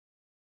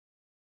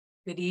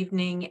Good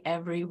evening,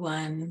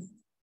 everyone,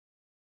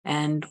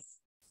 and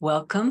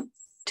welcome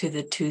to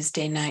the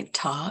Tuesday Night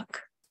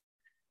Talk.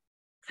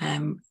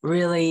 I'm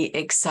really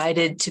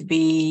excited to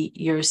be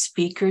your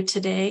speaker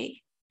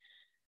today.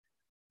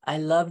 I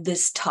love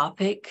this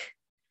topic.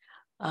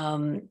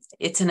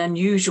 It's an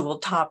unusual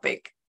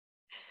topic,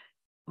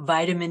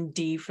 vitamin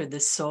D for the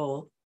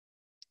soul.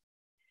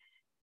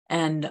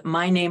 And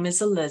my name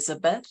is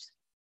Elizabeth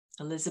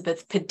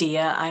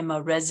Padilla. I'm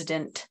a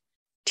resident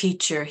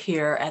teacher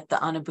here at the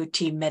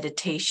Anubhuti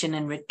Meditation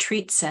and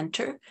Retreat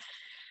Center.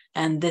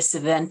 And this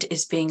event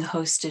is being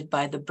hosted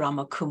by the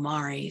Brahma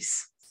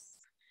Kumaris.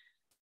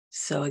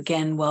 So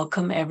again,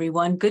 welcome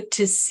everyone. Good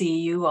to see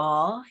you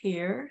all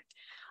here.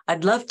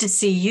 I'd love to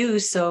see you,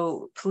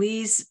 so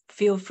please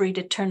feel free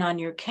to turn on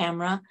your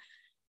camera.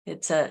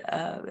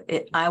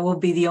 I will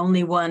be the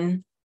only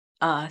one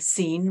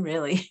seen,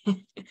 really.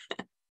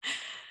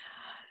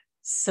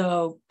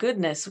 So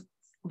goodness,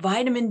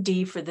 vitamin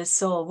D for the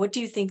soul. What do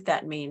you think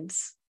that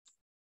means?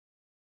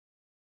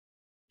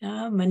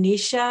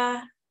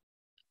 Manisha,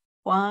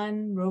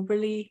 Juan,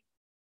 Roberly,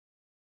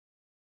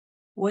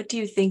 what do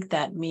you think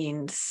that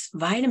means?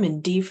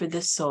 Vitamin D for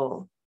the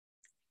soul.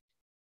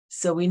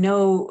 So we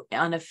know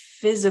on a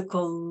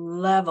physical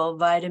level,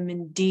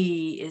 vitamin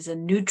D is a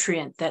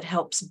nutrient that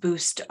helps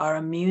boost our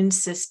immune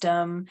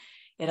system.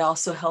 It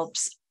also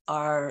helps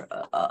our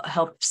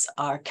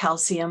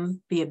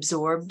calcium be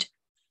absorbed.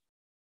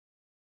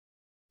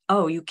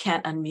 Oh, you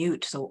can't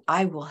unmute, so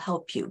I will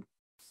help you.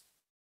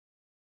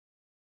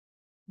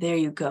 There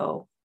you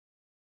go.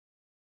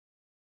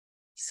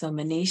 So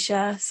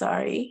Manisha,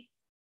 sorry.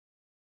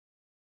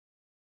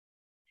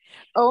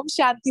 Om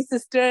Shanti,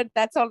 sister.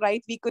 That's all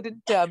right. We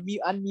couldn't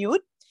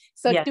unmute.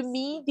 So Yes. To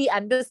me, the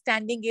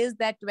understanding is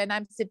that when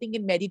I'm sitting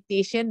in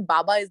meditation,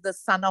 Baba is the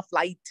son of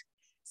light.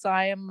 So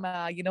I am,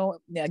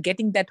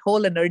 getting that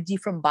whole energy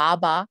from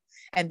Baba,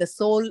 and the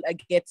soul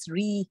gets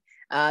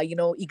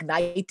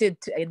ignited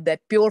in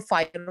that pure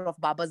fire of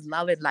Baba's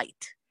love and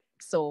light.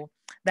 So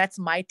that's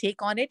my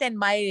take on it. And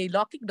my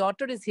locking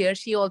daughter is here.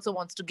 She also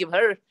wants to give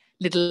her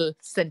little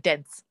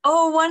sentence.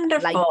 Oh,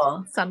 wonderful.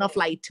 Light, son of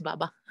light,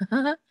 Baba.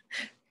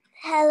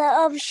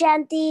 Hello, Om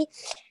Shanti.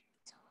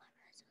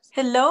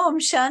 Hello, Om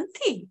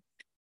Shanti.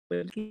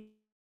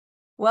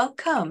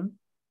 Welcome.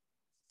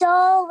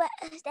 So,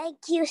 thank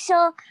you.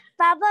 So,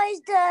 Baba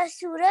is the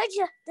Suraj,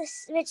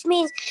 which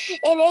means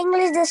in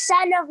English the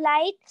son of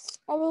light,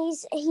 and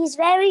he's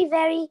very,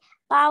 very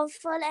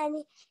powerful,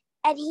 and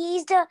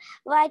he's the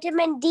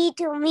vitamin D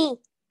to me.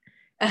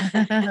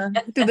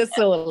 To the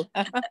soul.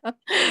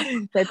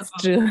 That's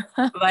true.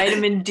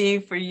 Vitamin D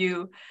for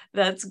you.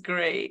 That's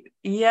great.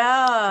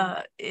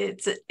 Yeah,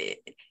 it's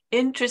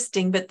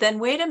interesting. But then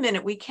wait a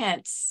minute, we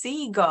can't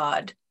see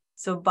God.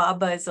 So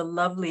Baba is a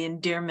lovely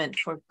endearment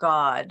for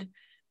God.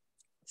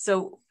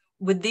 So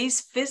with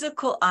these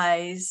physical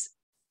eyes,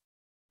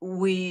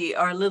 we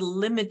are a little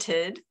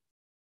limited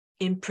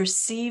in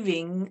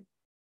perceiving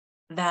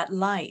that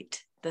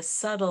light, the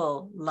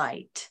subtle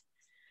light.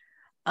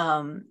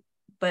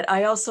 But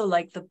I also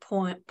like the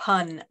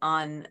pun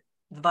on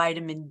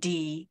vitamin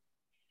D,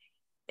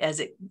 as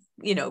it,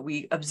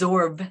 we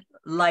absorb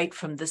light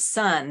from the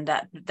sun.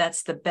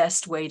 That's the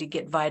best way to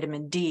get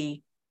vitamin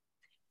D,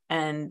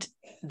 and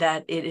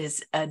that it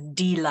is a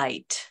D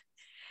light.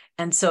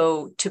 And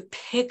so to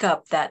pick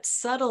up that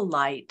subtle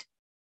light,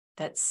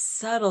 that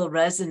subtle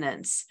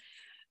resonance,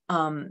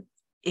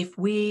 if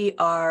we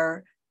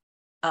are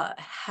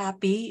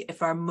happy,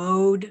 if our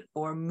mode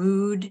or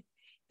mood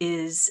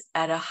is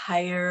at a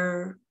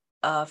higher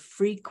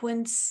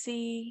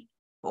frequency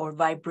or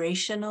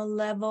vibrational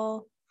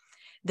level,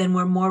 then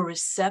we're more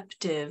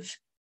receptive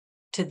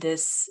to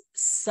this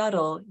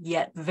subtle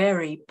yet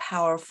very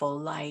powerful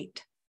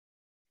light.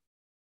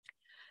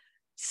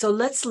 So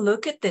let's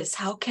look at this.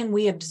 How can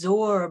we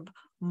absorb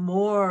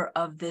more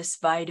of this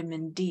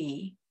vitamin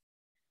D?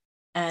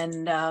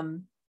 And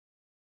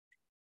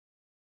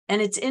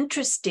it's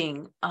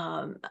interesting.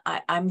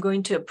 I'm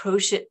going to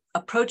approach it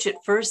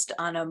first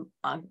on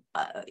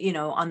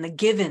the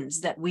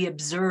givens that we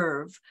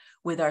observe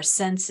with our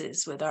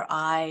senses, with our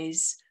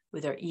eyes,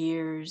 with our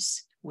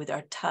ears, with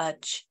our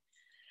touch,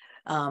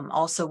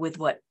 also with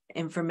what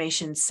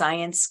information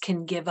science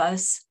can give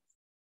us,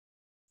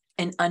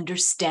 and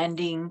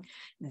understanding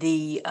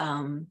the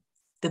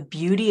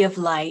beauty of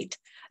light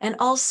and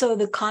also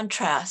the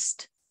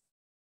contrast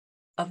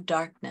of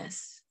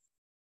darkness.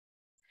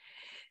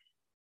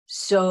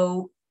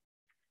 So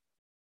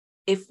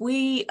if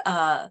we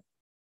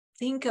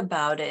think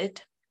about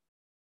it,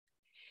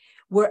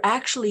 we're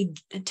actually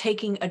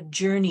taking a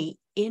journey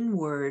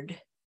inward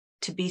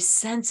to be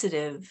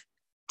sensitive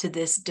to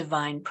this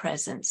divine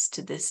presence,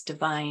 to this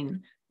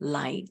divine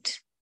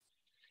light.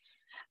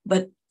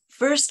 But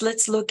first,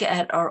 let's look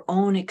at our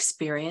own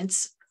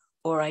experience,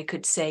 or I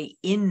could say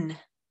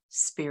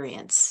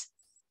in-experience,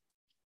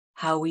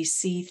 how we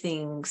see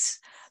things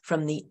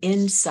from the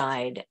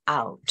inside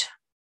out.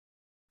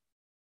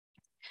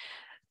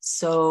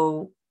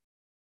 So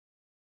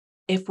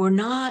if we're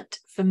not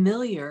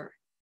familiar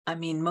I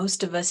mean,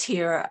 most of us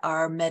here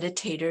are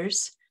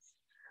meditators.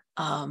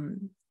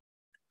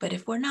 But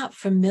if we're not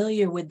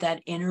familiar with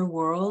that inner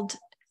world,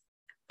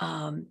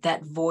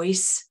 that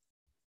voice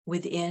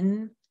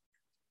within,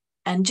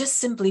 and just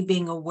simply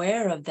being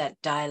aware of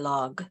that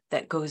dialogue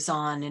that goes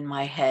on in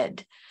my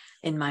head,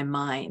 in my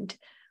mind,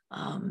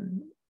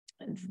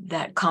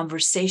 that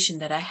conversation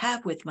that I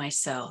have with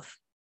myself.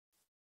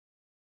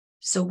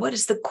 So what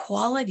is the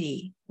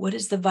quality? What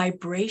is the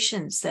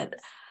vibrations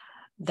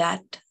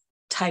that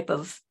type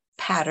of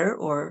patter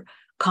or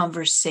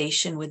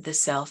conversation with the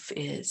self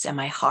is? Am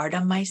I hard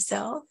on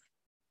myself?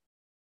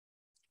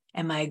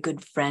 Am I a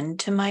good friend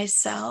to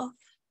myself?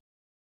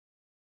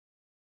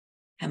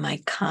 Am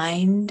I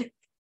kind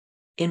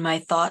in my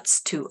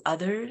thoughts to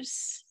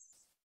others?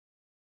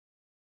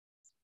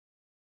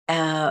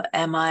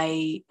 Am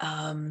I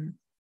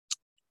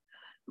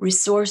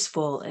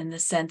resourceful in the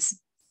sense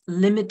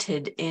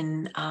limited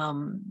in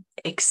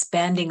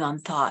expanding on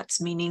thoughts,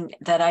 meaning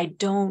that I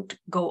don't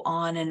go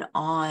on and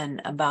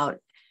on about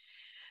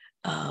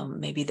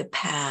maybe the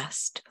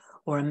past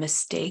or a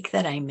mistake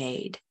that I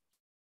made,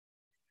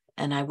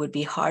 and I would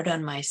be hard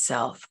on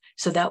myself.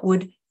 So that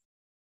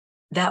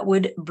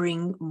would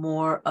bring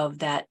more of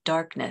that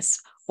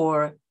darkness,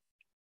 or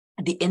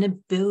the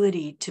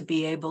inability to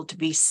be able to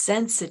be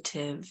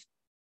sensitive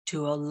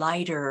to a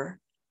lighter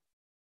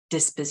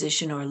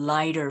disposition or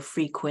lighter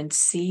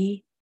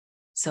frequency.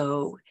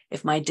 So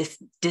if my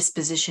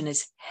disposition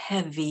is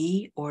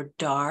heavy or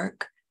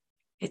dark,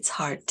 it's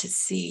hard to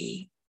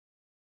see.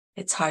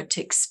 It's hard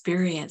to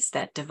experience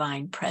that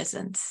divine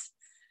presence.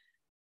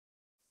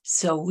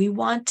 So we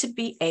want to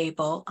be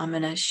able, I'm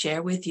going to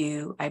share with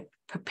you, I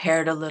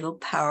prepared a little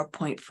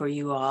PowerPoint for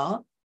you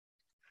all.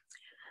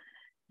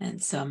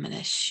 And so I'm going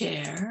to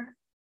share.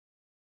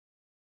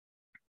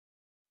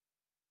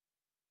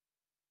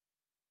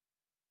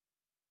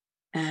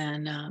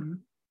 And,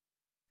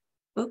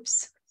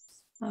 oops,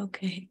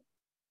 okay.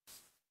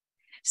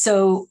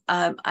 So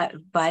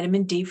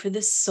vitamin D for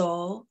the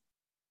soul.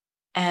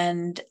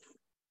 And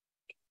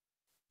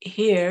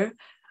here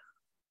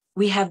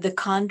we have the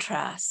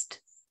contrast.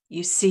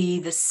 You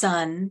see the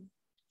sun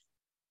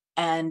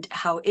and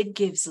how it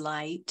gives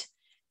light.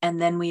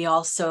 And then we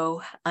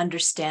also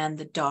understand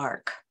the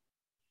dark.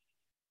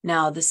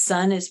 Now, the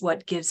sun is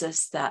what gives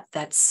us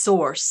that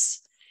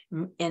source.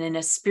 And in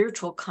a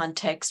spiritual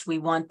context, we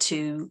want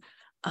to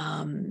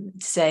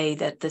say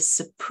that the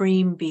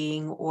supreme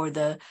being or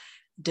the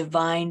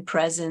divine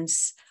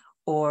presence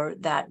or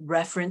that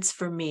reference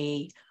for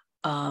me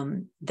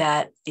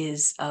that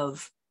is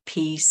of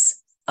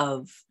peace,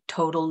 of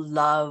total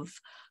love,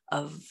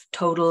 of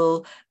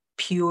total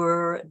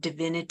pure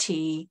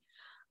divinity,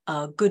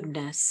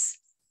 goodness.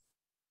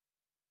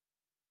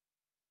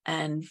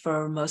 And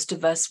for most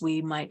of us,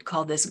 we might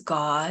call this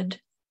God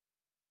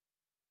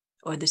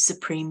or the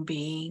supreme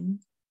being.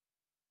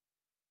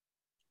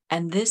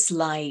 And this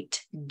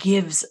light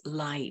gives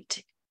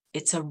light.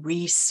 It's a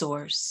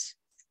resource.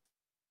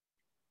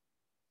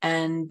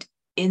 And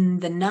in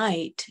the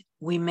night,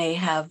 we may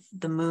have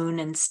the moon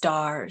and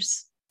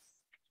stars.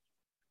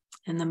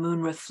 And the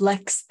moon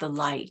reflects the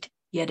light,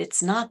 yet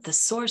it's not the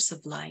source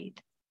of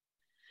light.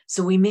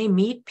 So we may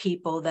meet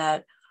people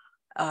that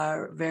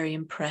are very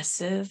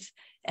impressive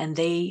and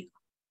they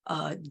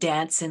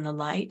dance in the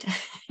light.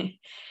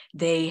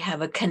 They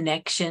have a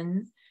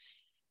connection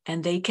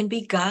and they can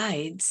be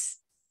guides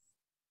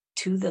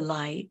to the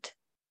light,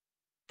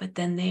 but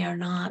then they are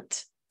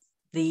not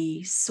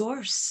the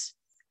source.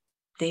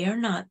 They are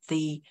not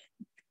the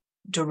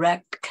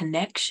direct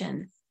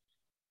connection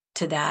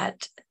to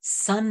that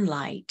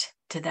sunlight,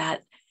 to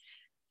that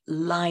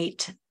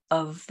light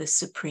of the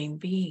supreme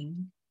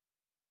being.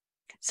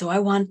 So I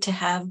want to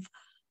have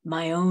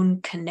my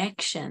own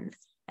connection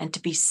and to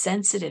be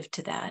sensitive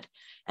to that.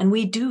 And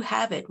we do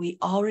have it. We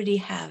already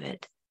have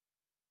it.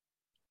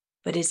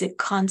 But is it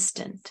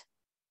constant?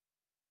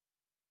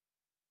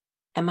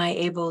 Am I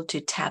able to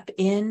tap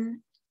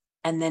in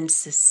and then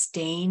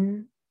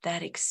sustain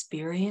that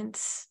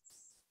experience?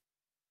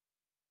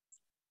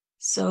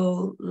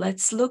 So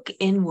let's look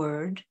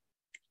inward.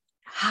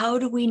 How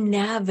do we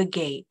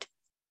navigate?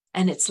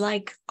 And it's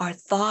like our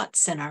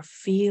thoughts and our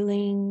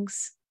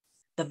feelings,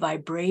 the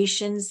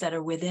vibrations that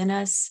are within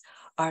us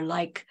are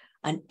like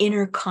an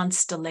inner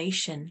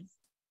constellation.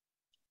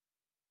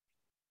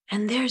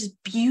 And there's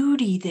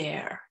beauty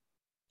there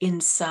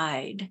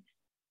inside.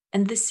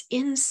 And this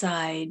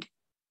inside,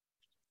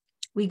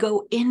 we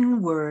go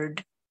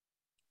inward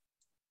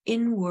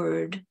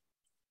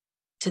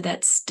to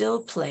that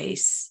still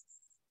place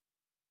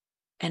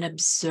and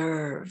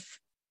observe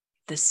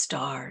the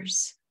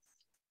stars.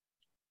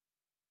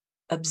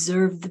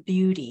 Observe the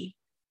beauty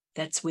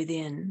that's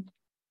within.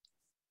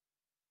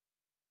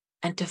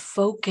 And to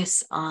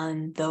focus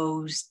on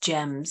those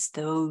gems,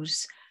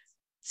 those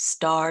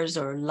stars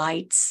or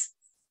lights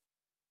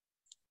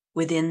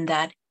within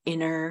that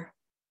inner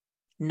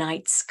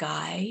night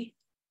sky.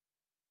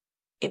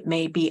 It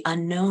may be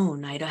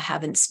unknown. I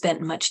haven't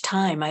spent much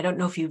time. I don't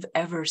know if you've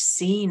ever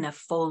seen a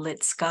full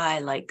lit sky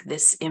like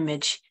this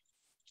image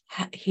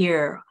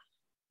here,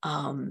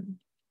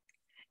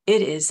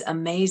 it is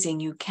amazing.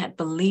 You can't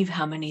believe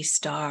how many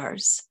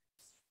stars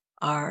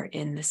are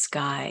in the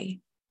sky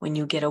when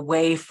you get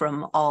away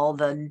from all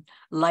the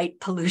light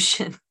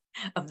pollution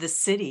of the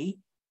city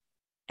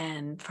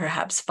and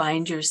perhaps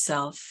find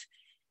yourself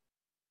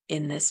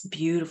in this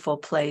beautiful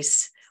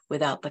place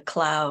without the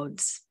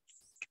clouds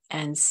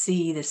and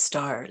see the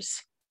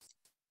stars.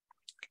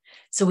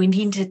 So we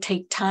need to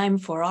take time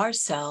for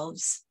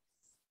ourselves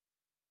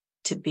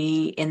to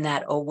be in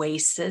that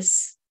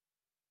oasis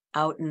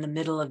out in the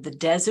middle of the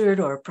desert,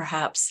 or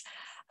perhaps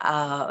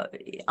on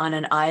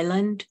an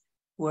island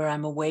where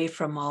I'm away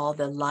from all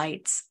the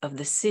lights of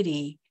the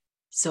city,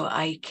 so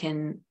I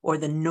can, or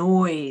the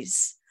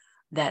noise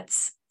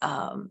that's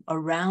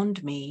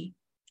around me,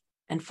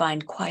 and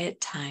find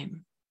quiet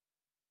time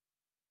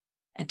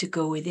and to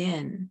go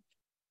within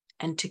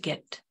and to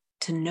get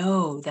to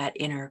know that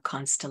inner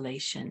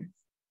constellation.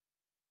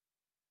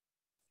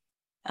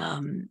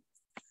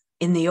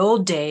 In the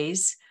old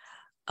days,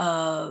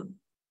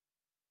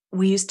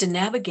 we used to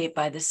navigate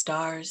by the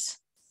stars.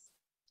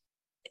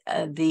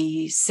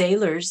 The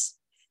sailors,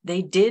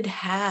 they did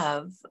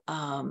have,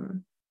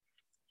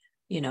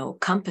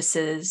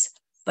 compasses,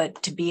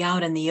 but to be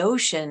out in the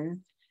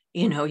ocean,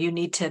 you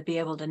need to be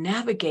able to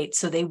navigate.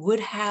 So they would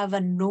have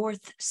a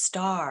North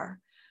Star,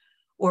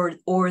 or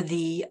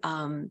the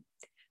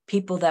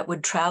people that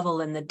would travel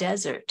in the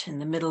desert in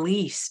the Middle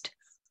East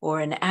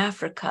or in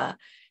Africa,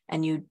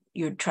 and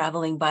you're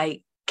traveling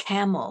by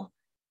camel.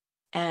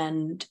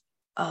 And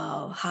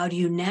how do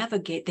you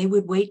navigate? They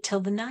would wait till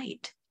the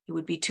night. It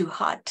would be too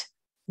hot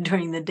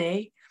during the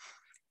day,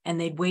 and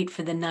they'd wait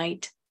for the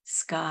night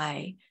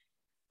sky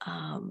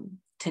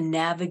to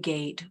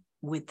navigate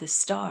with the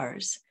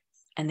stars,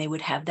 and they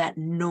would have that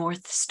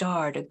North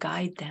Star to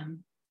guide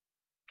them.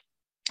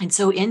 And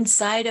so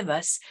inside of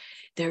us,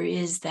 there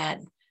is that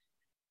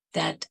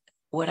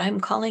what I'm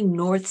calling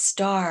North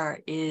Star,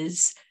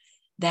 is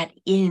that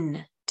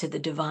in to the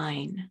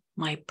divine,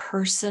 my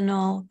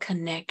personal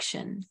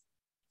connection.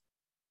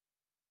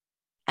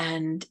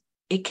 And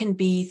it can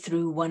be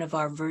through one of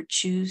our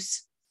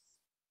virtues,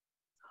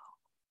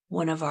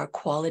 one of our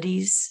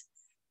qualities.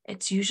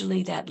 It's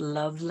usually that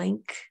love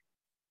link,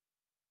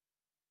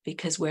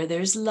 because where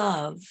there's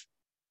love,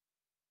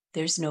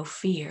 there's no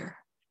fear.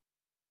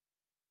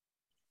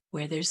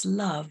 Where there's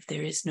love,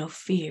 there is no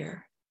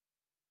fear.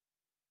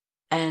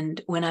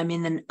 And when I'm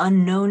in an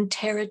unknown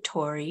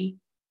territory,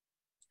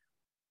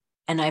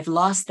 and I've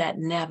lost that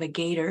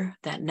navigation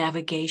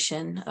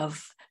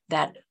of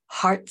that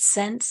heart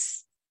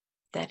sense,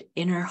 that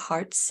inner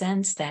heart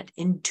sense, that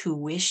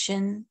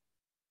intuition,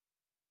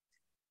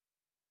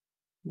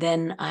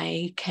 then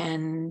I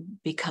can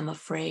become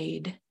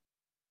afraid.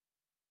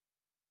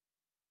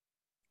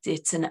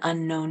 It's an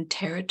unknown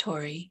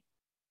territory.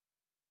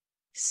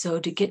 So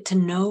to get to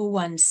know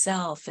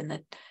oneself and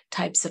the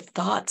types of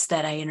thoughts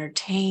that I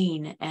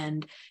entertain,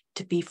 and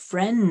to be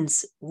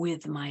friends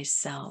with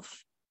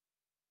myself,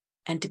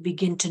 and to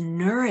begin to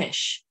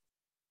nourish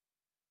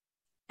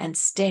and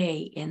stay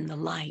in the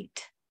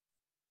light.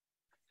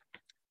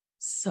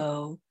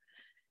 So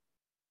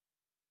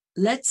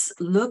let's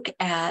look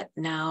at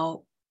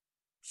now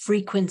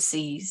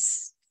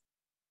frequencies.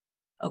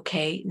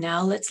 Okay,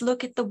 now let's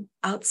look at the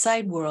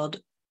outside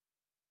world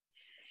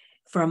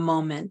for a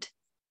moment,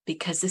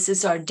 because this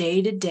is our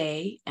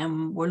day-to-day,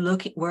 and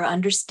we're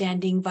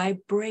understanding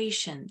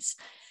vibrations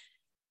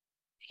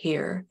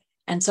here.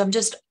 And so I'm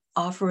just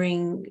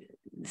offering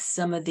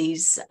some of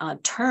these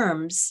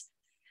terms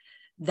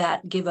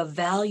that give a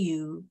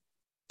value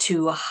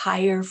to a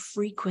higher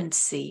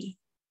frequency.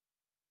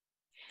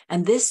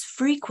 And this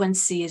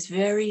frequency is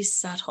very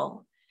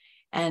subtle.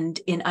 And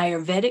in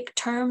Ayurvedic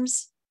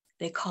terms,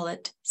 they call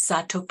it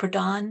Sato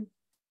Pradhan,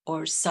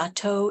 or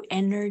Sato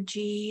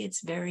energy.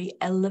 It's very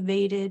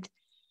elevated,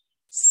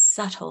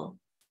 subtle.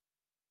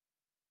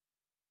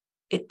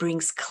 It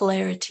brings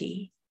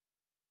clarity.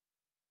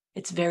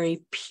 It's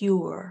very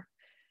pure,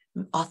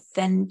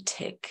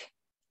 authentic.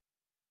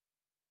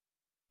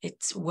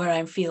 It's where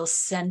I feel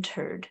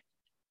centered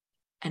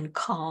and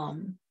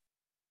calm.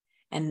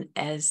 And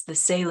as the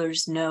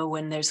sailors know,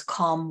 when there's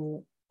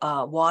calm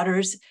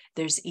waters,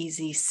 there's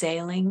easy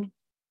sailing.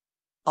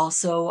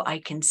 Also, I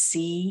can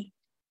see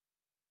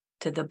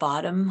to the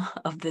bottom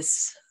of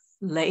this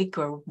lake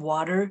or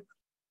water.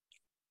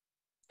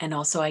 And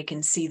also I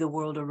can see the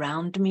world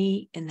around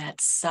me in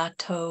that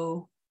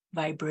Sato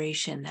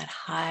vibration, that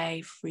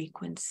high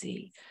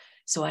frequency.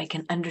 So I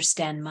can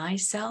understand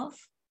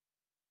myself.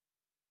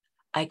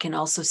 I can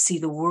also see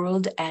the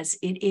world as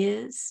it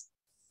is.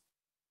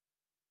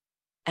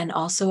 And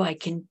also I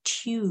can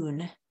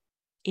tune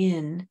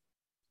in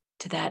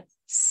to that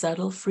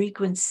subtle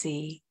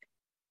frequency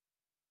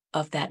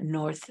of that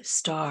North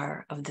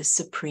Star of the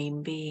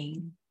Supreme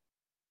Being.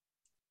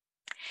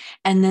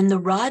 And then the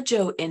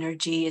Rajo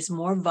energy is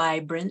more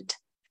vibrant.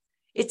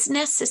 It's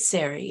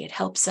necessary. It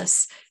helps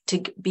us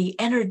to be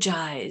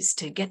energized,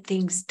 to get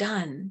things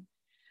done.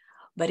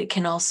 But it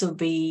can also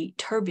be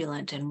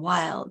turbulent and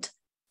wild.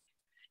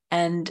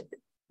 And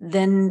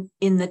Then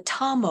in the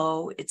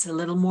Tamo, it's a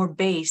little more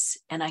bass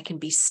and I can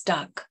be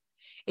stuck.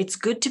 It's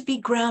good to be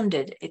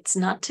grounded. It's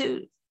not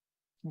to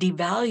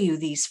devalue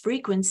these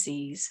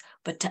frequencies,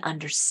 but to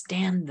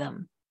understand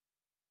them,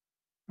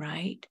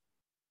 right?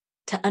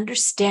 To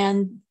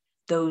understand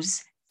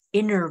those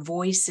inner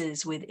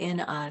voices within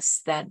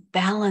us that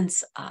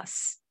balance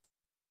us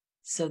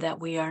so that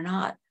we are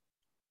not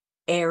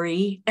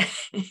airy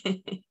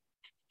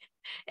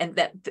and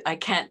that I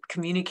can't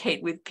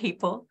communicate with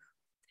people,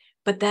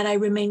 but that I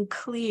remain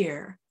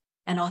clear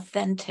and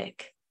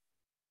authentic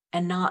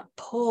and not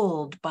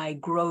pulled by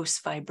gross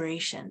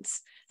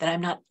vibrations, that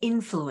I'm not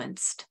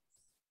influenced,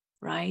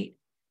 right?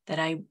 That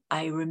I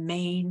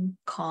remain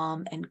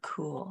calm and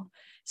cool.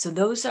 So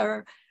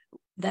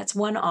that's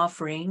one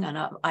offering on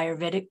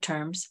Ayurvedic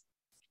terms.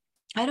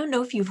 I don't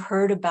know if you've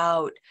heard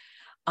about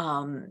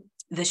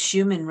the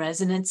Schumann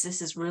resonance.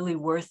 This is really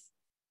worth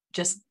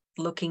just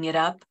looking it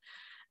up.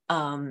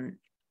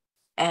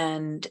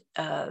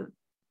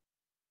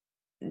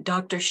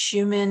 Dr.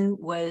 Schumann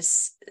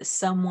was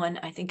someone,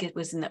 I think it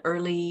was in the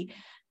early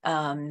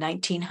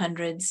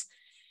 1900s,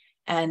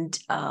 and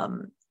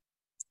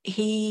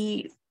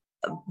he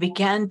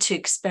began to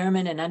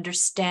experiment and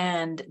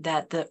understand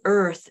that the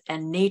earth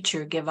and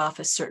nature give off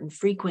a certain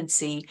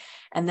frequency,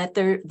 and that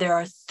there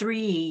are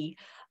three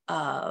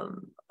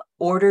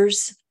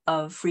orders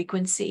of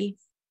frequency.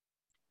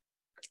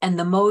 And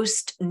the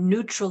most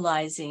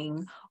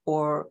neutralizing,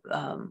 or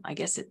I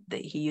guess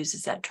he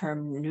uses that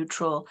term,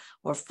 neutral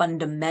or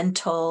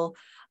fundamental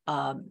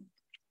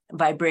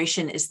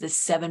vibration, is the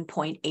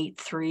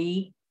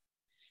 7.83.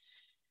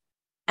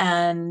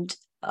 And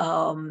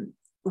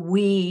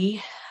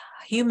we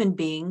human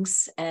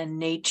beings and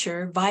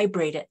nature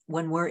vibrate it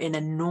when we're in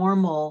a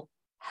normal,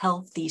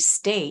 healthy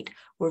state.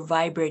 We're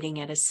vibrating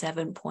at a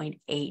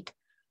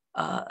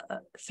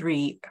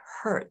 7.83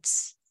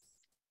 hertz.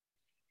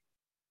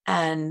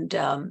 And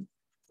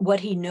what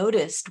he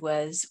noticed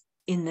was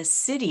in the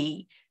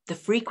city, the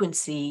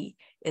frequency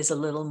is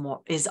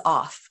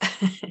off.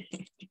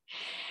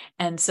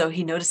 And so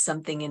he noticed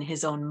something in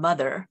his own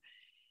mother,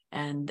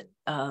 and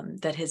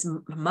that his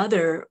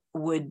mother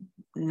would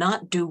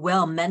not do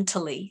well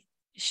mentally.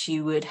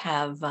 She would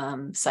have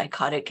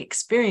psychotic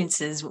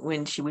experiences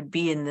when she would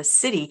be in the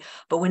city,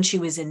 but when she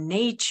was in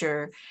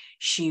nature,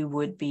 she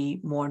would be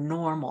more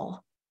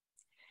normal.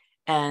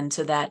 And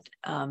so that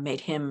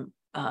made him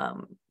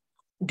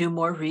do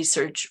more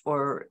research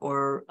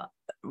or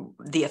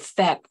the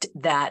effect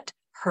that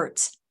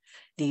hertz,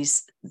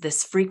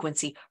 this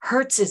frequency.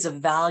 Hertz is a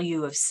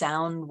value of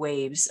sound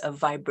waves,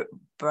 of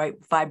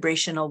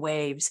vibrational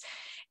waves,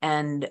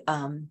 and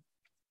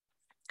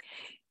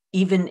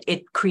even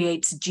it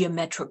creates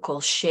geometrical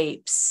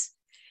shapes.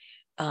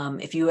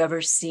 If you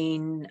ever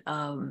seen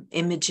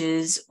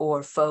images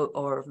or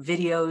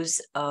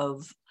videos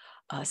of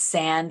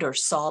sand or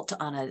salt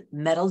on a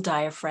metal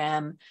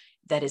diaphragm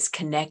that is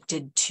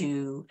connected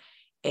to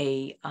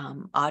a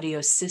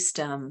audio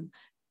system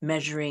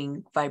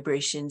measuring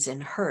vibrations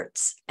in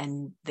hertz,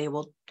 and they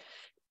will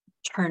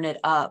turn it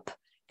up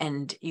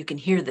and you can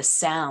hear the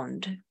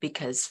sound,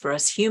 because for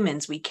us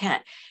humans, we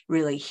can't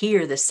really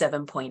hear the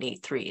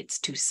 7.83. It's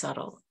too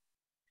subtle.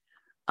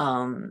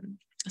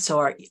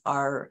 So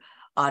our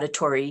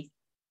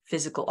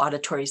physical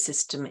auditory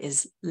system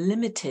is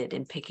limited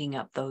in picking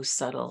up those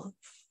subtle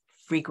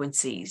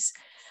frequencies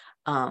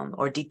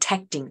or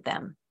detecting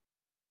them.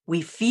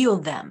 We feel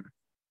them,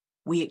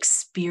 we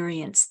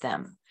experience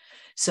them.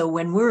 So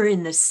when we're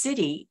in the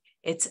city,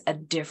 it's a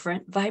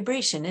different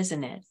vibration,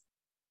 isn't it?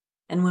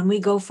 And when we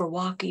go for a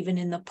walk, even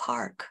in the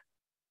park,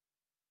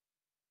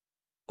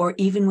 or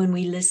even when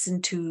we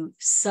listen to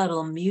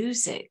subtle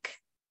music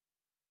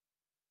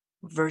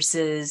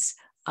versus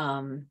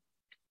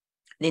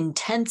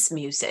intense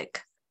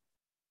music.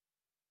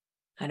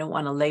 I don't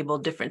want to label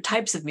different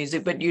types of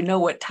music, but you know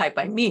what type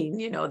I mean,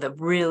 the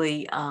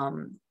really,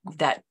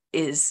 that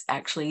is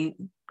actually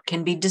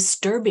can be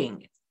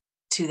disturbing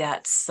to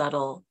that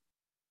subtle,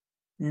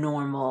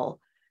 normal,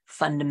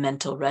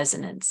 fundamental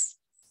resonance.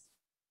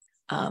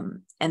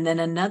 And then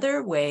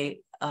another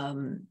way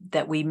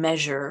that we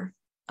measure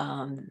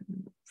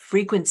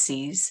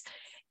frequencies,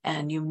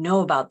 and you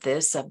know about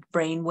this, of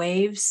brain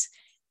waves,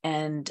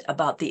 and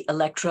about the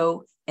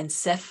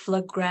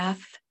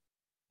electroencephalograph,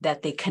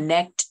 that they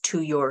connect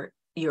to your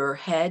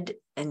head,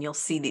 and you'll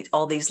see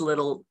all these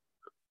little,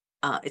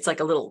 it's like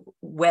a little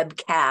web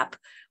cap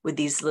with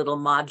these little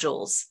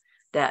modules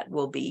that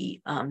will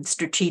be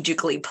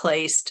strategically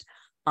placed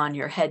on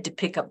your head to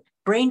pick up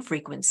brain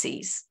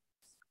frequencies.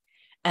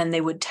 And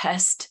they would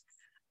test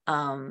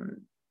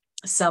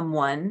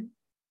someone,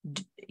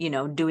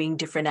 doing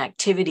different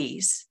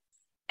activities.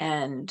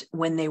 And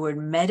when they were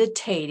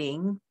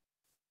meditating,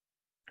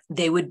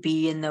 they would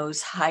be in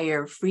those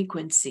higher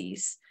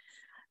frequencies.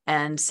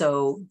 And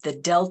so the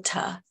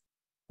delta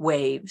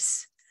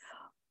waves,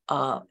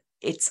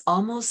 it's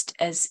almost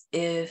as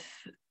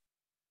if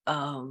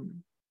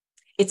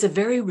it's a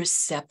very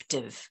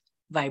receptive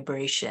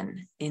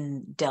vibration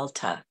in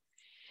delta.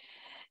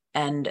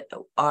 And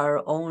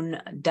our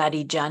own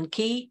Dadi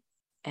Janki,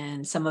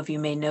 and some of you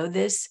may know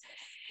this,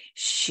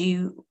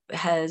 she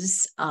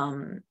has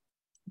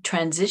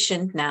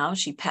transitioned now.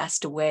 She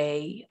passed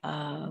away,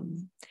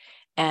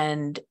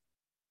 and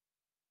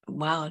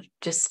wow,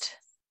 just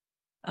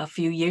a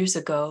few years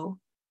ago.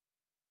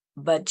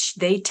 But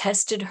they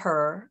tested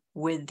her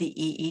with the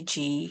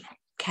EEG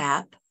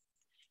cap,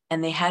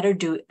 and they had her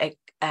do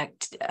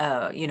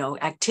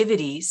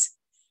activities,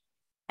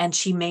 and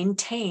she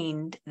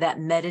maintained that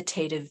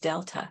meditative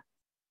delta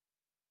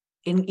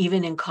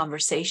even in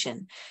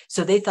conversation.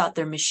 So they thought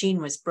their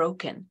machine was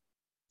broken,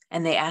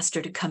 and they asked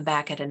her to come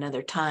back at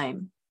another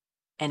time.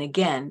 And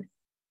again,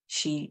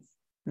 she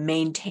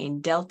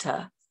maintained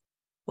delta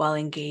while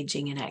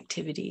engaging in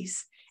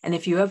activities. And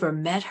if you ever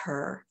met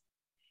her,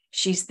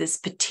 she's this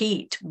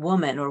petite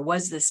woman, or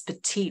was this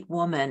petite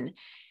woman,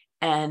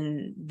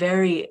 and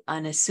very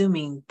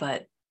unassuming,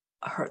 but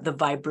the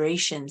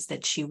vibrations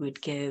that she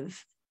would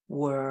give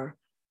were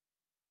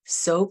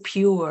so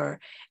pure.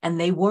 And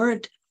they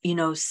weren't,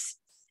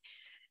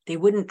 they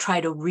wouldn't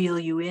try to reel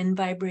you in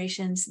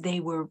vibrations. They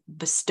were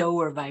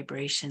bestower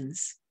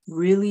vibrations,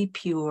 really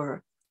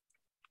pure.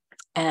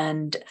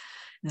 And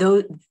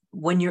though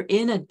when you're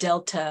in a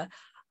delta,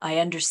 I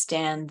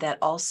understand that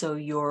also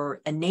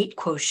your innate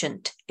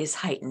quotient is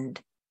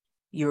heightened,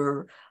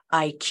 your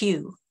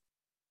IQ.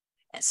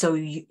 So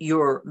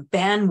your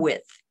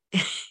bandwidth,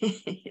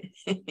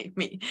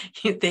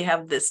 they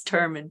have this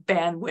term in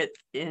bandwidth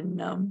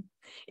in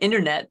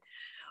internet,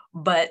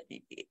 but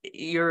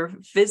your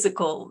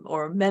physical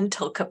or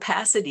mental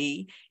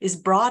capacity is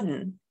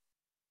broadened.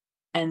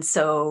 And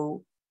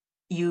so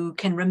you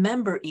can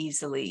remember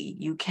easily,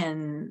 you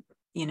can,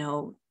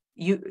 you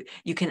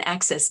can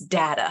access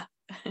data.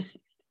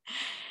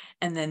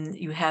 And then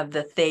you have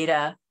the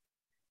theta,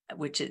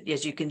 which,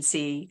 as you can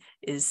see,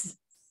 is,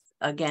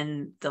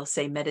 again, they'll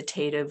say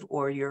meditative,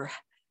 or you're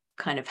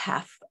kind of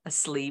half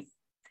asleep.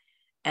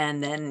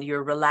 And then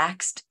you're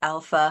relaxed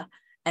alpha,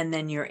 and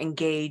then you're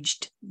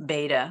engaged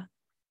beta.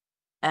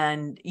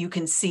 And you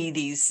can see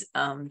these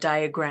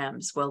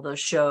diagrams. Well, they'll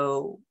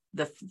show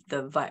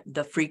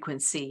the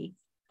frequency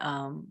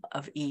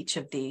of each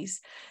of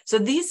these. So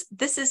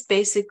this is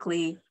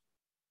basically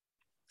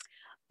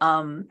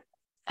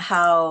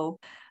how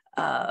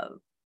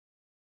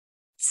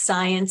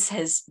science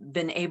has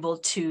been able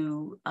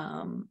to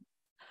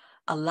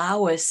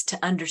allow us to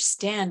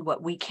understand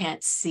what we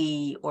can't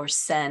see or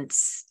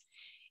sense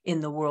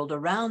in the world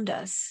around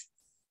us.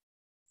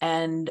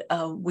 And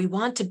we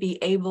want to be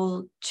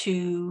able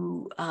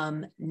to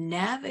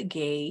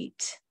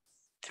navigate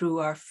through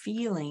our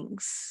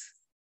feelings,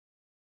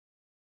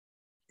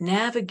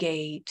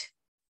 navigate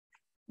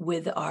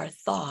with our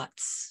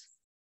thoughts.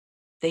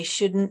 They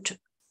shouldn't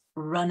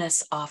run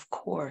us off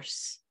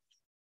course.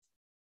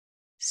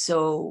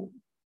 So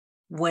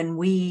when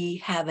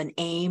we have an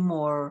aim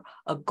or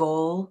a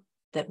goal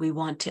that we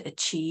want to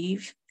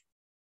achieve,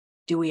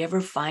 do we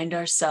ever find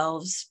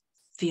ourselves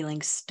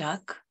feeling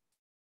stuck?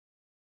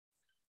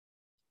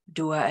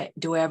 Do I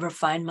ever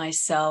find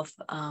myself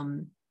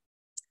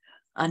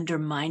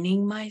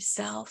undermining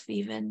myself,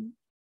 even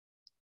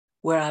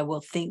where I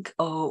will think,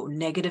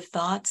 negative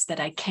thoughts, that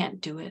I can't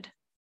do it?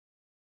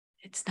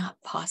 It's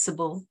not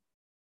possible.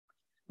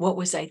 What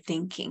was I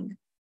thinking?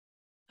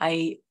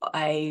 I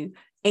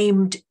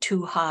aimed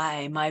too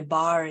high. My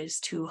bar is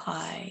too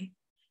high.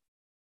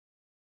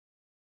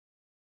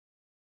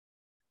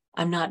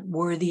 I'm not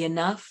worthy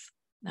enough.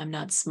 I'm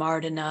not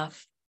smart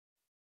enough.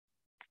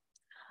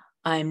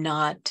 I'm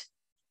not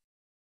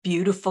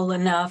beautiful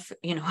enough.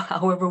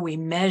 However we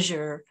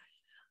measure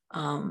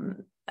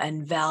and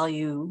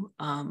value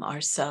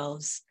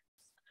ourselves,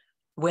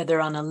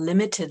 whether on a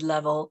limited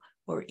level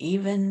or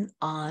even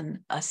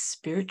on a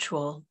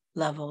spiritual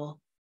level,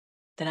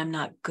 that I'm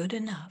not good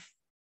enough.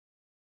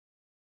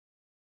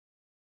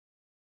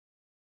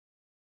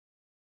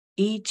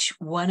 Each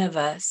one of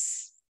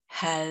us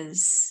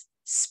has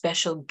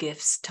special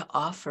gifts to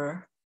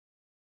offer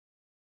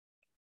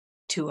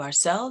to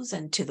ourselves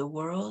and to the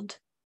world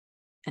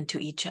and to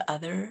each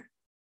other.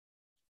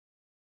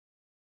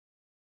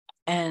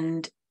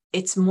 And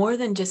it's more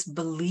than just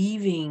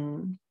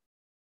believing,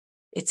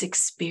 it's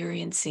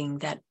experiencing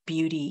that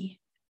beauty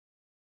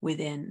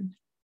within,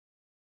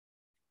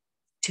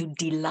 to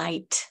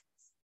delight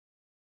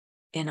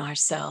in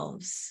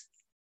ourselves,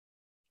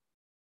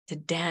 to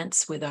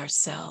dance with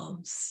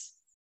ourselves,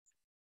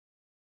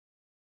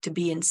 to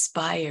be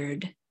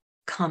inspired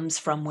comes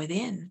from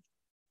within.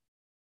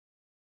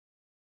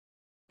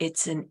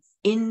 It's an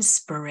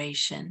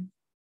inspiration.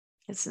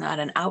 It's not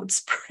an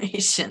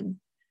outspiration.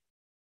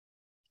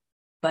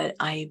 But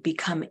I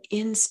become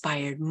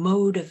inspired,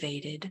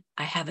 motivated.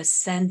 I have a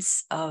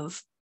sense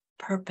of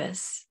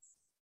purpose.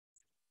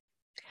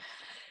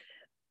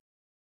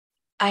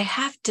 I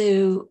have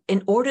to,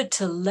 in order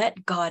to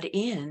let God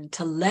in,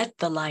 to let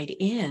the light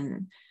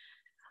in,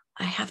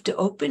 I have to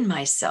open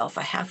myself.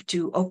 I have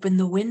to open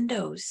the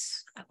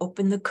windows,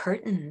 open the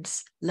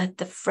curtains, let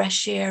the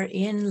fresh air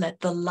in,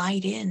 let the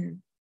light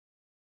in.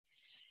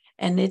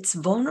 And it's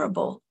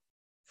vulnerable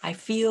I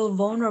feel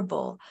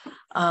vulnerable.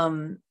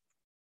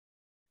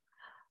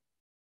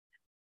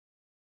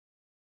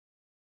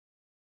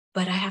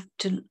 But I have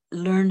to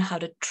learn how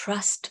to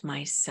trust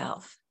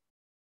myself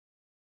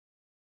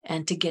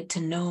and to get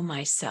to know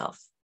myself.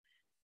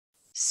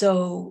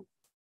 So,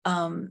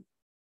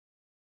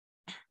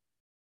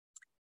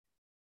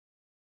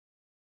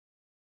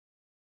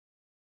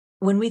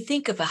 when we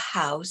think of a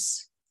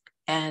house,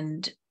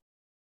 and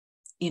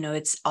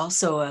it's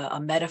also a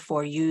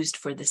metaphor used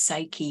for the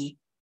psyche,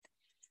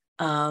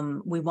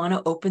 we want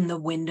to open the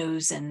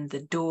windows and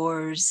the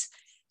doors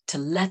to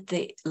let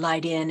the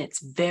light in.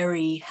 It's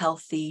very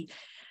healthy.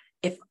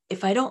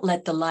 If I don't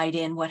let the light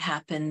in, what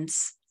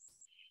happens?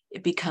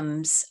 It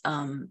becomes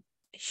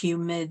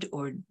humid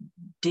or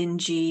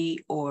dingy,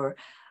 or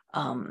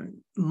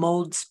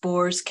mold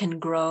spores can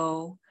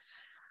grow.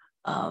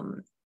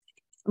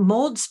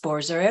 Mold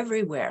spores are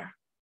everywhere.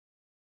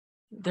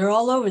 They're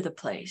all over the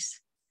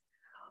place.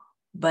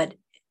 But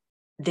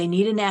they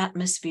need an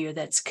atmosphere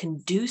that's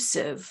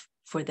conducive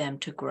for them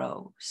to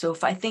grow. So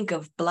if I think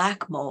of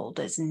black mold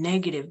as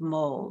negative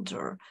mold,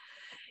 or,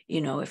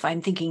 if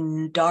I'm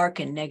thinking dark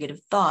and negative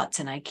thoughts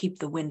and I keep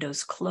the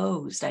windows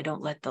closed, I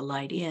don't let the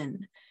light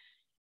in,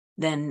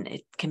 then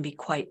it can be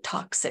quite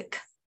toxic,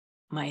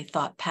 my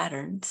thought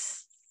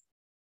patterns.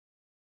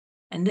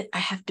 And I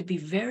have to be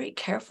very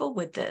careful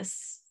with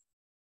this,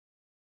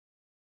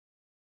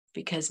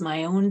 because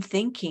my own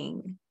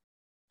thinking,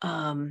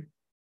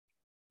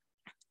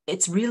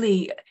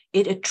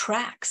 it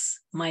attracts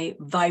my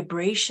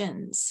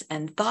vibrations,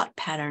 and thought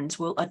patterns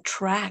will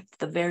attract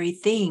the very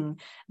thing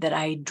that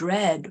I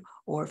dread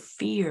or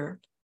fear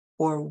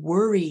or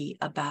worry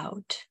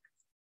about.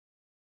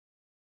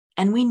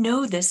 And we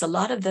know this, a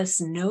lot of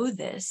us know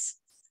this,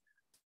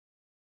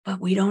 but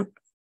we don't.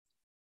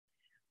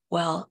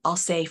 Well, I'll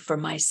say for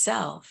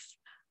myself,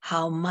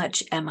 how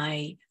much am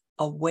I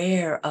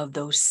aware of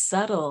those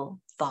subtle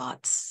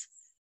thoughts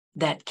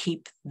that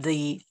keep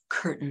the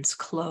curtains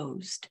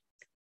closed?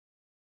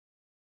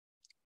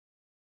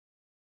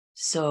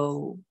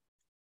 So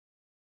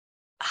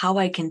how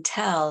I can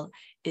tell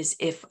is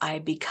if I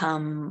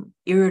become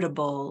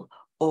irritable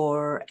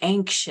or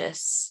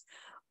anxious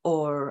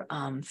or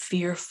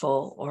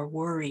fearful or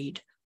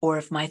worried, or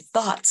if my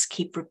thoughts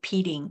keep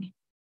repeating,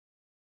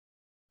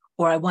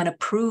 or I want to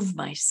prove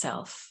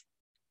myself,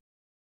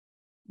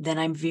 then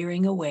I'm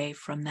veering away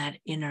from that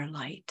inner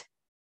light.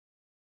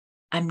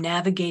 I'm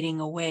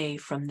navigating away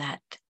from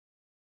that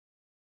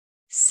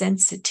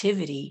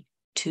sensitivity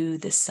to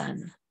the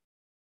sun.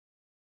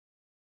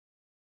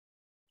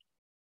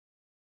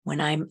 When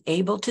I'm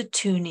able to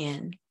tune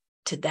in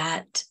to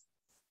that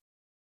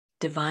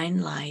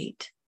divine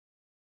light,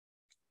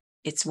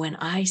 it's when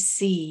I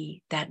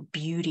see that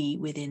beauty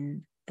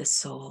within the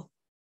soul,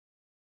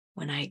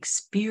 when I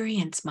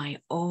experience my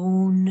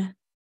own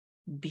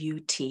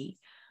beauty,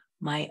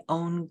 my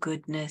own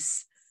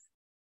goodness,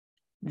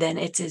 then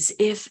it's as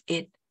if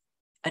it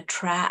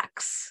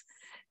attracts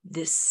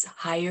this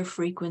higher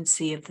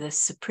frequency of the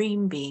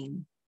Supreme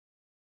Being.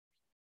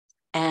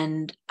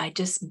 And I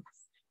just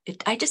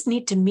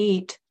need to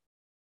meet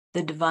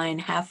the divine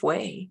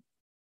halfway.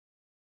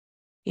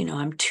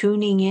 I'm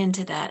tuning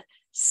into that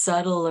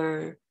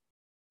subtler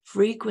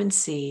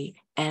frequency,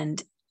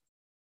 and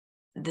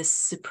the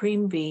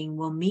Supreme Being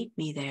will meet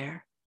me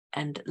there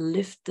and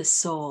lift the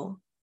soul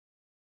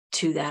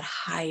to that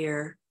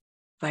higher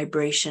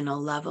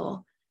vibrational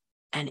level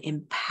and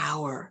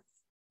empower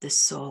the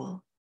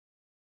soul.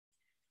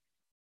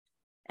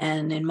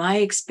 And in my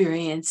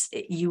experience,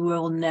 you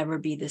will never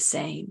be the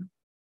same.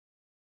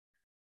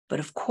 But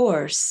of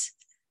course,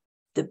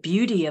 the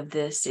beauty of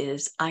this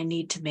is I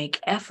need to make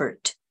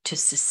effort to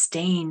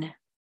sustain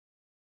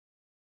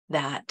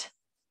that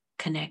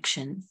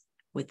connection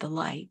with the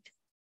light.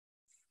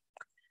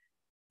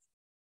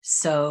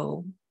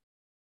 So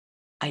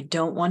I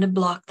don't want to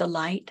block the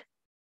light.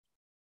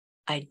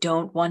 I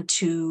don't want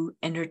to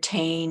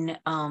entertain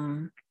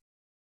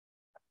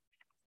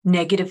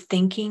negative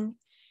thinking,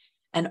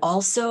 and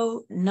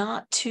also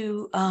not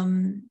to,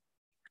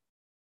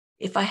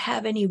 if I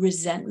have any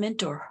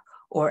resentment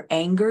or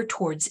anger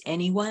towards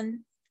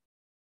anyone,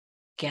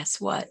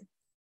 guess what?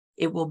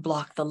 It will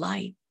block the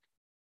light.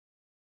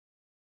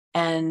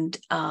 And,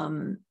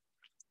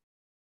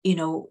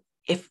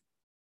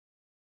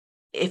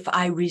 if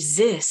I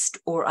resist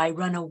or I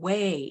run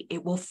away,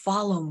 it will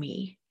follow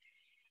me.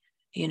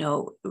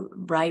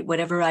 Right?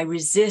 Whatever I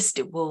resist,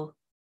 it will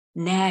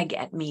nag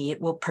at me. It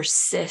will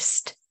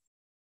persist.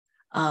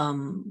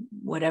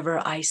 Whatever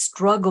I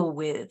struggle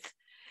with.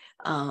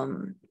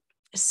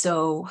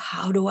 So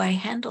how do I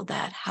handle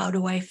that? How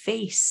do I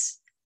face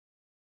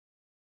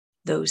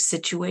those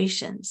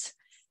situations?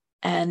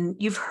 And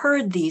you've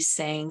heard these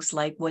sayings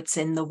like, what's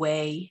in the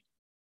way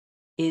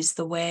is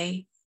the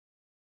way.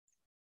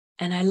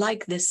 And I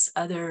like this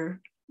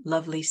other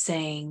lovely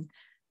saying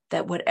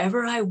that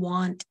whatever I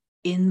want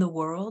in the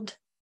world,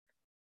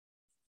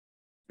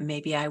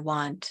 maybe I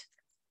want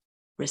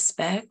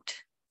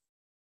respect,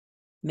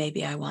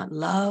 maybe I want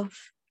love,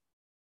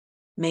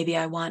 maybe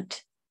I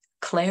want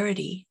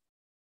clarity,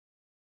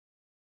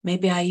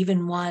 Maybe I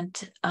even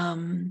want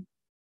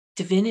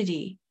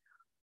divinity.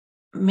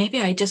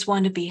 Maybe I just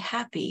want to be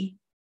happy.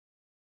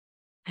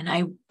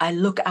 And I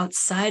look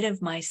outside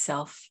of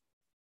myself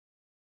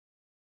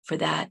for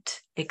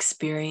that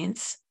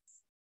experience.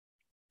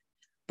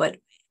 But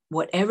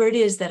whatever it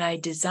is that I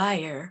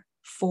desire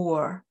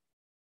for,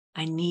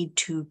 I need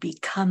to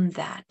become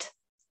that.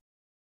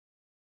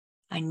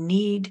 I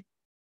need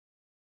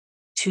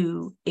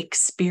to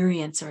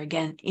experience, or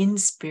again,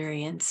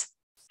 experience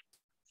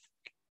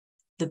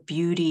the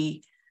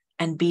beauty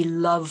and be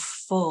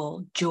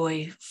loveful,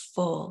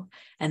 joyful.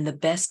 And the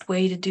best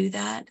way to do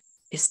that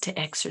is to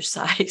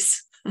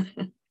exercise.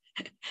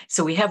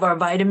 So we have our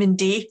vitamin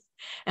D,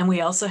 and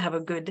we also have a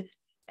good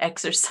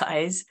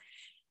exercise,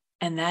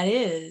 and that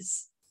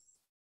is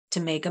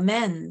to make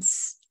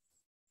amends,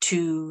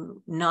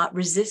 to not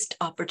resist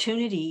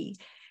opportunity,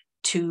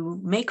 to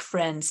make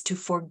friends, to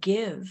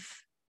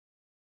forgive,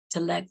 to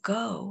let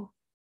go.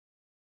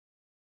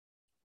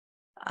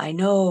 I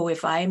know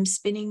if I'm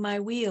spinning my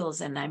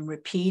wheels and I'm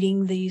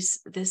repeating this,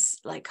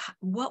 like,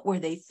 what were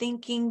they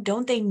thinking?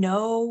 Don't they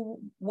know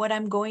what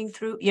I'm going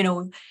through? You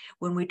know,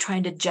 when we're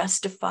trying to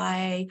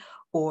justify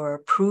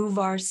or prove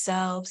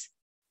ourselves,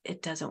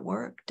 it doesn't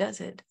work,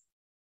 does it?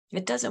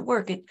 It doesn't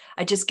work.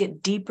 I just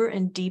get deeper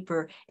and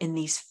deeper in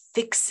these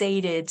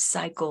fixated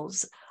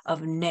cycles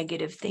of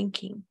negative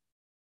thinking.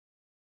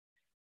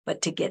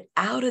 But to get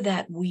out of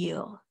that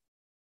wheel,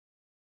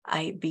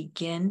 I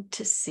begin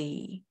to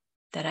see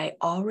that I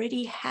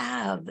already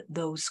have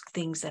those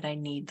things that I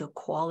need, the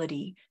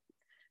quality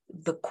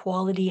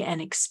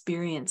and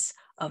experience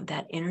of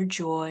that inner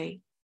joy,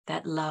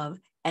 that love,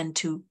 and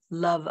to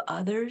love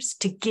others,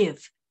 to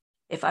give.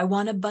 If I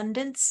want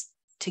abundance,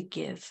 to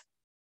give.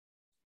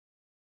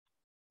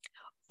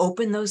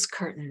 Open those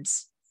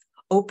curtains,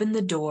 open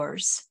the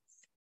doors,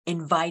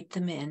 invite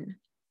them in.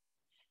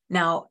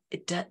 Now,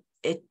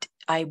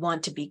 I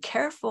want to be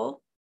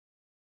careful.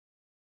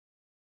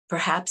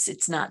 Perhaps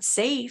it's not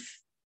safe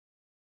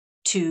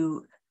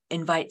to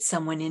invite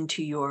someone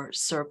into your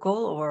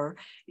circle, or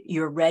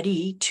you're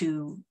ready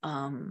to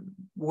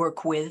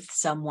work with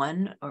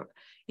someone, or,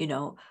 you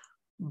know,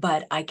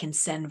 but I can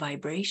send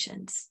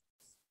vibrations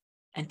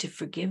and to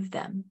forgive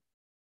them,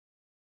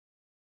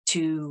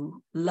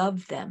 to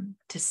love them,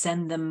 to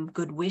send them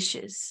good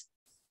wishes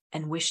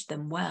and wish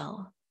them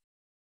well.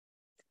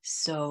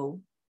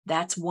 So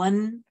that's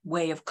one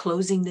way of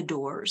closing the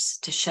doors,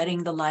 to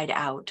shutting the light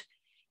out,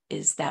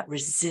 is that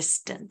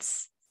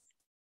resistance.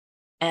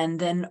 And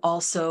then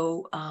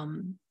also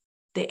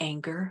the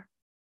anger.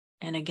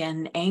 And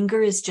again,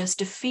 anger is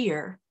just a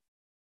fear.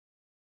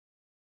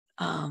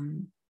 I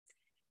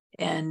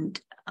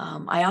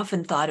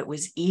often thought it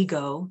was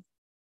ego,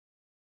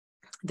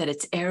 that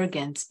it's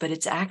arrogance, but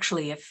it's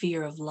actually a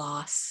fear of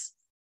loss,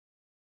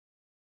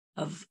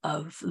 of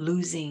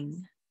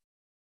losing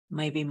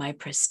maybe my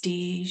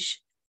prestige,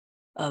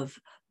 of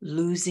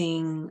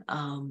losing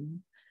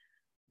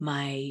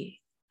my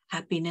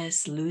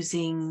happiness,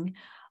 losing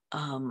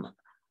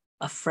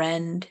a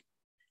friend,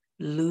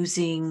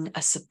 losing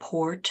a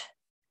support,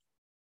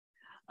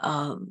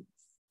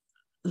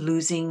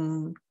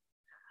 losing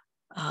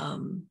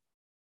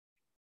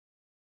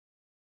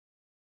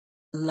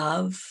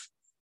love,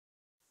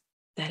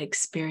 that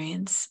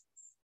experience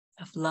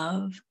of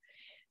love.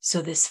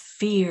 So this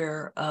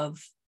fear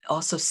of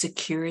also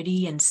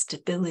security and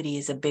stability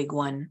is a big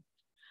one.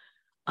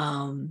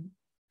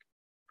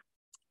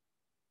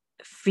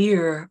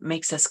 Fear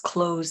makes us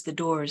close the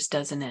doors,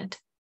 doesn't it?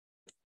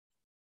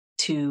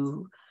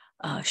 To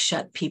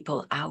shut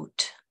people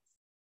out.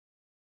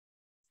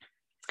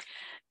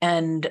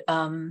 And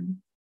I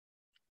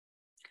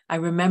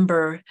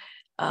remember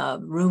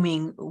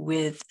rooming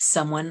with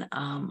someone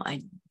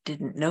I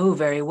didn't know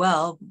very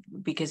well,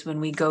 because when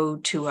we go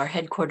to our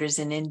headquarters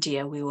in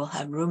India, we will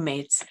have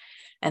roommates.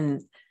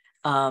 And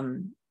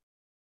I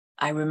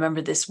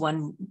remember this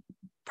one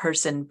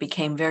person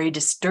became very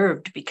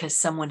disturbed because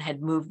someone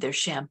had moved their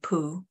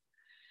shampoo,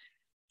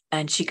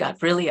 and she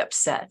got really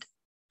upset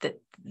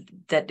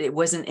that it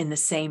wasn't in the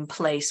same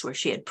place where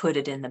she had put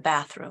it in the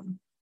bathroom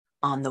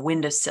on the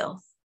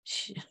windowsill.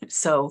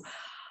 So,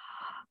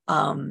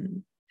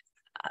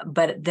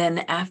 but then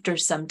after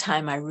some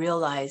time, I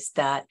realized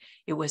that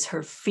it was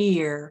her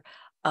fear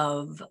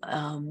of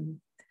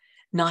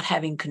not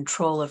having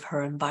control of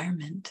her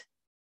environment.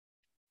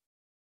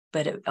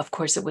 But of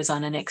course, it was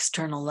on an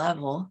external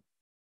level.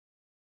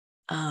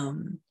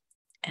 And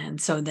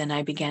so then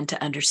I began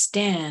to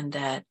understand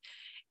that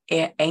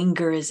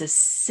anger is a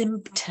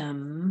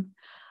symptom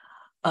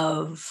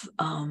of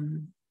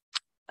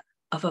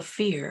a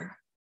fear,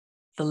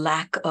 the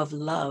lack of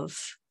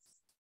love,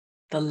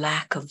 the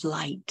lack of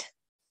light.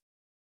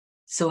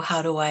 So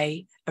how do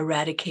I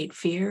eradicate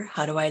fear?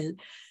 How do I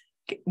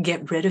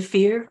get rid of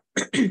fear?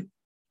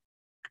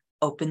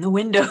 Open the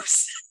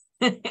windows.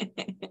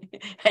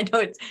 I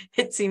know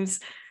it seems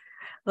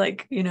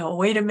like,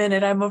 wait a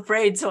minute, I'm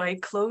afraid, so I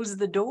close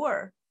the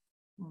door.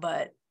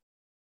 But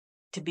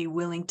to be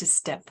willing to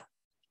step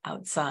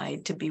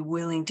outside, to be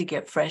willing to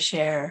get fresh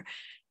air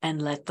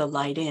and let the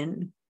light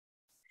in,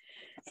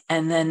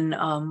 And then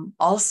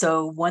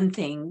also one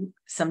thing,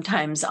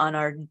 sometimes on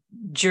our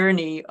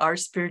journey, our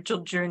spiritual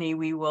journey,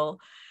 we will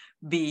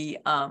be,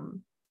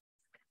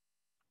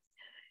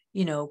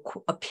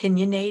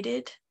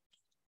 opinionated.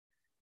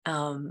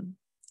 And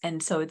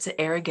so it's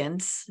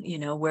arrogance,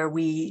 where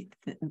we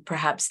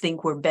perhaps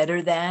think we're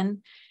better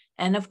than.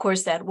 And of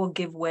course, that will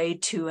give way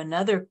to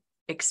another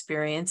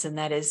experience, and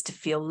that is to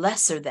feel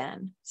lesser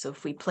than. So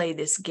if we play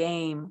this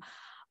game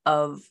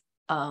of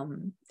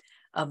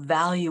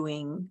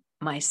valuing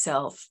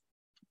myself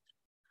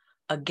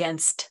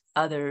against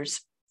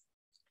others,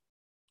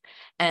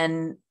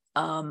 and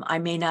I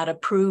may not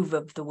approve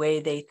of the way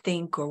they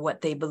think or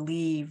what they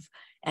believe,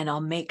 and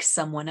I'll make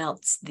someone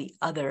else the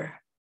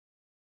other.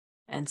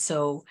 And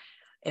so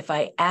if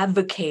I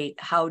advocate,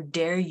 how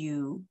dare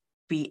you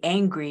be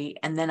angry,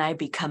 and then I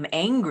become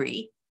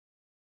angry,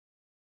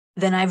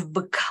 then I've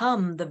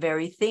become the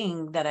very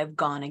thing that I've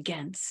gone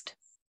against.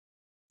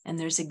 And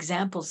there's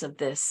examples of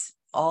this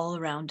all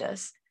around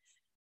us.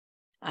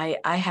 I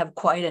have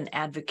quite an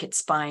advocate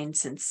spine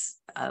since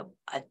a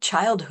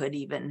childhood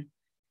even.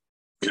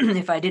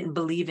 If I didn't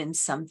believe in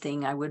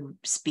something, I would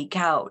speak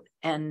out.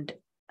 And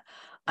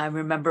I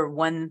remember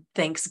one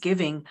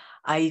Thanksgiving,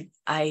 I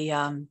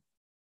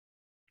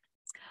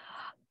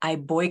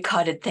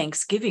boycotted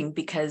Thanksgiving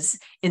because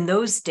in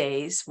those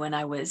days, when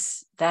I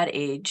was that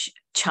age,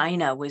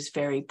 China was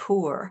very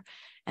poor.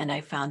 And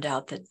I found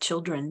out that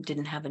children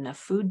didn't have enough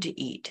food to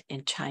eat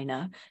in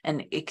China.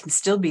 And it can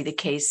still be the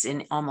case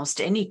in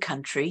almost any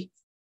country.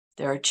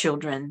 There are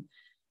children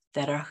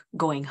that are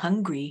going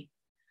hungry.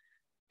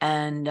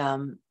 And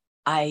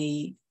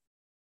it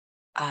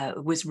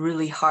was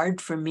really hard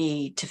for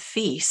me to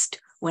feast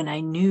when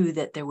I knew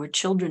that there were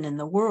children in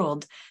the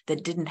world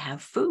that didn't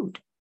have food.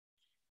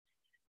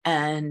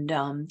 And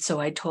so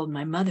I told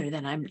my mother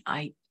that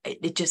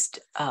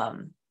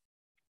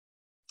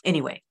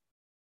anyway,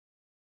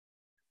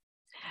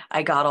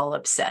 I got all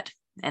upset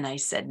and I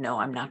said, no,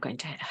 I'm not going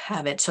to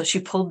have it. So she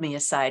pulled me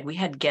aside. We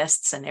had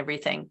guests and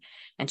everything.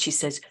 And she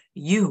says,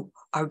 you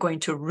are going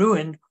to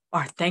ruin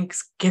our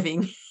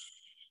Thanksgiving.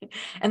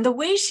 And the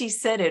way she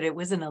said it, it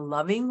was in a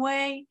loving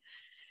way.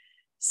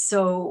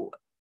 So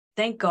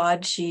thank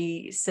God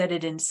she said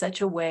it in such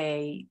a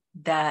way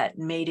that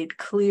made it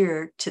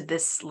clear to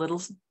this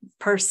little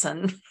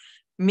person,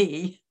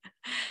 me,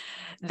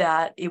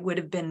 that it would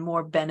have been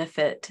more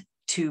benefit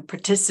to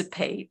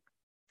participate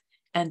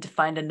and to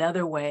find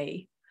another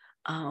way,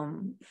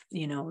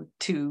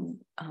 to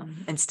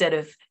instead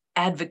of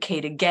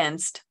advocate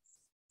against,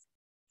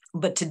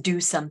 but to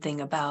do something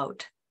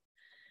about.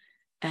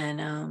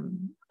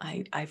 And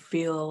I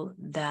feel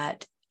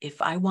that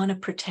if I want to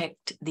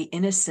protect the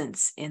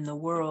innocents in the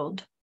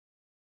world,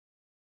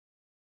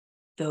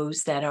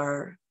 those that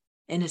are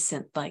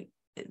innocent, like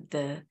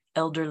the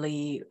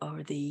elderly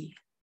or the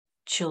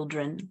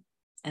children,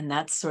 and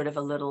that's sort of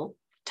a little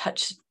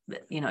touch,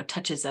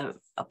 touches a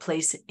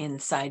place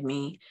inside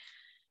me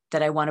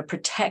that I want to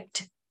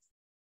protect,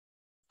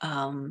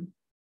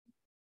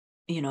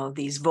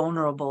 these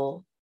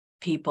vulnerable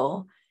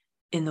people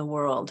in the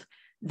world,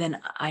 then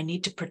I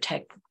need to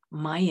protect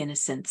my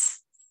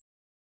innocence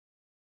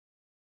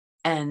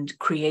and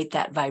create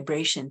that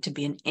vibration to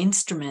be an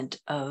instrument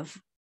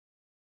of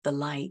the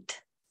light,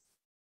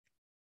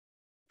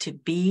 to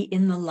be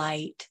in the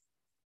light,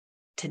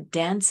 to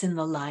dance in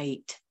the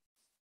light,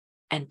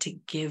 and to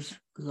give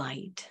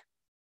light.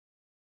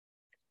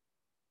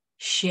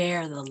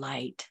 Share the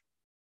light.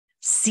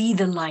 See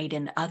the light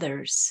in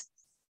others.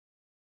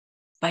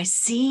 By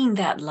seeing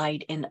that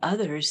light in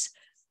others,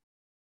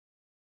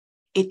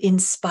 it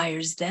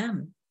inspires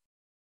them.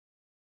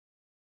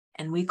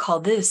 And we call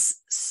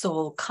this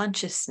soul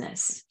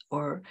consciousness,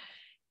 or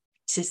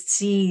to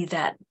see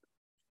that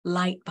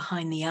light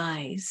behind the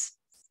eyes,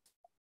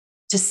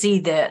 to see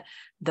the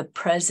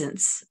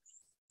presence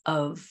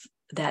of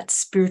that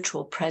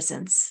spiritual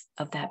presence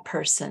of that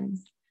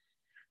person.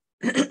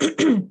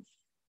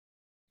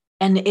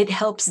 And it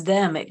helps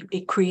them.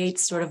 It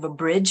creates sort of a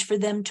bridge for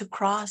them to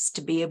cross,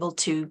 to be able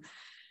to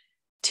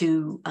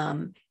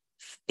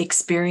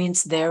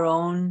experience their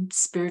own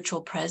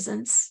spiritual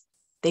presence.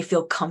 They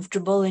feel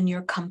comfortable in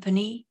your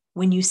company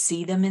when you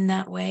see them in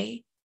that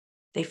way.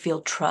 They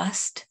feel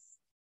trust.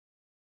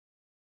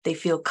 They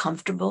feel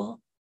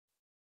comfortable.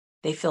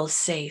 They feel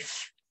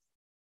safe.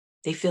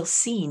 They feel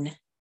seen.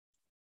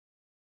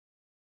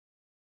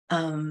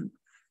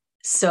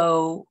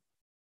 So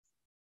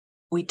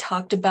we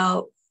talked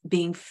about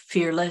being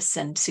fearless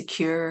and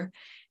secure,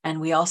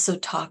 and we also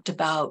talked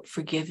about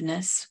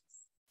forgiveness.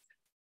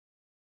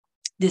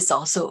 This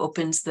also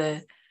opens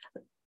the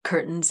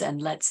curtains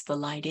and lets the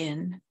light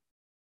in.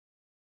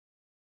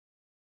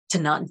 To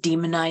not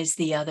demonize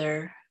the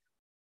other,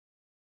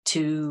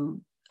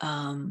 to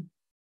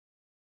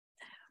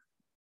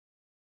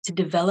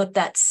develop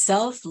that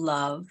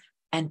self-love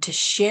and to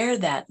share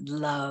that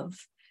love.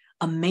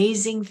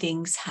 Amazing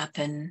things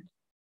happen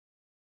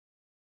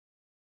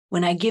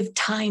when I give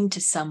time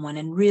to someone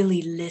and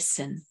really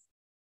listen.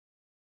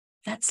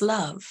 That's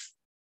love.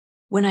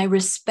 When I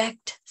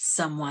respect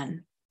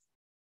someone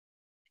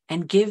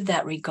and give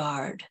that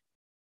regard.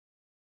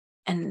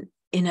 And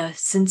in a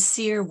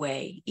sincere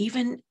way,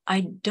 even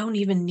I don't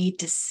even need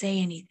to say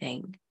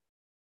anything.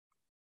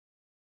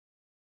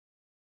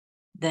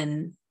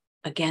 Then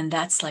again,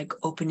 that's like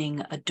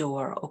opening a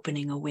door,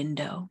 opening a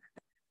window.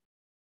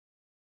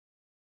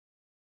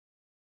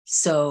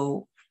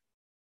 So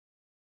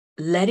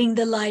letting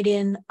the light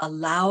in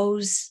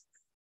allows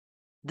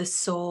the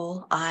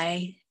soul,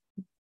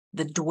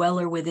 the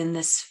dweller within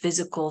this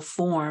physical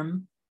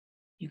form,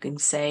 you can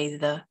say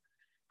the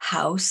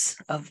house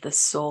of the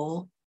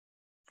soul.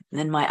 And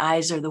then my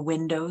eyes are the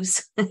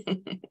windows,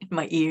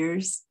 my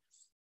ears,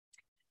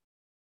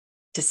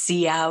 to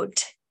see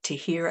out, to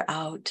hear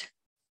out,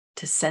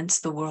 to sense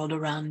the world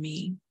around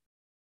me.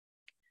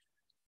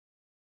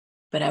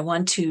 But I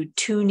want to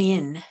tune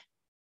in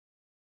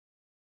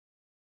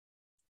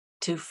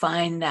to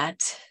find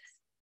that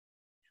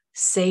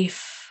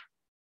safe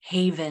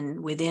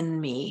haven within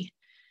me,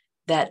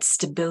 that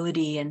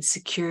stability and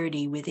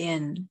security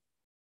within,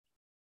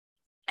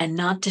 and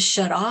not to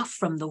shut off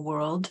from the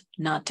world,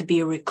 not to be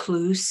a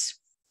recluse,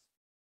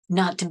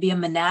 not to be a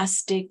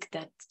monastic.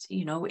 That,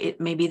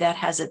 maybe that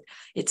has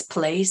its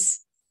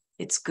place.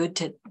 It's good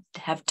to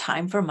have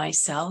time for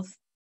myself,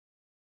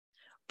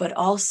 but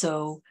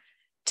also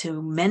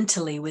to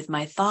mentally, with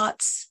my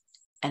thoughts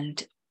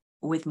and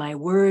with my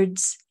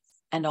words,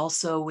 and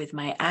also with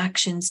my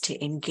actions,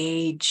 to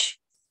engage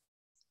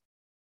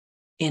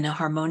in a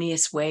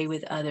harmonious way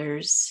with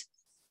others.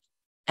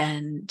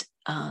 And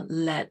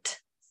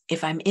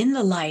if I'm in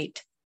the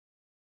light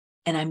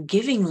and I'm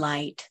giving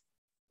light,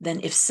 then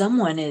if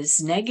someone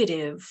is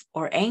negative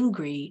or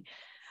angry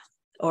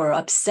or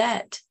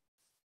upset,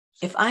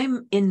 if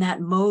I'm in that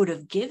mode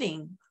of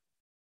giving,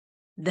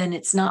 then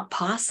it's not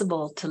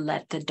possible to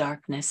let the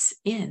darkness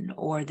in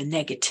or the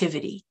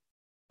negativity,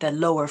 the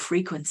lower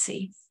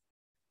frequency,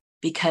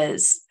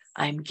 because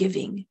I'm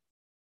giving.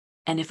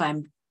 And if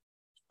I'm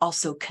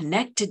also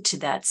connected to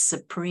that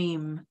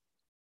supreme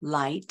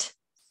light,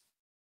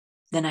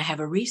 then I have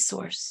a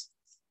resource.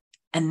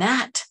 And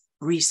that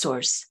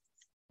resource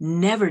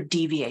never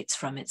deviates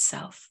from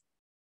itself,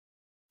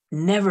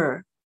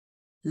 never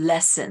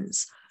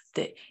lessens.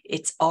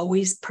 It's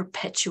always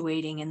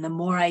perpetuating. And the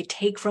more I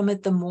take from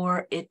it, the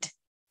more it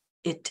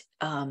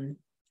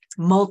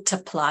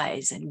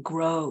multiplies and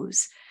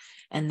grows.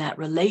 And that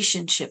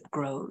relationship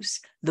grows,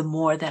 the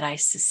more that I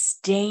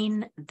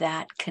sustain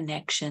that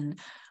connection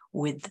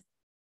with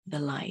the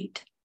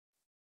light.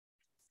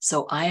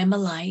 So I am a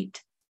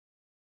light.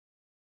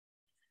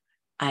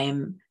 I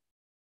am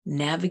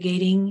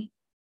navigating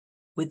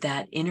with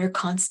that inner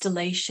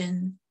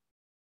constellation,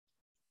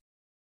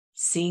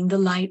 seeing the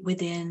light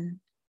within,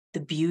 the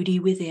beauty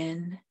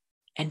within,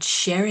 and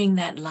sharing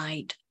that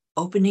light,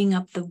 opening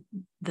up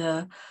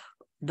the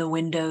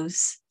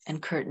windows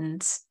and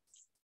curtains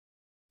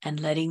and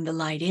letting the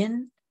light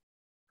in.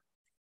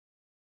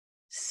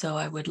 So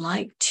I would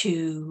like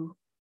to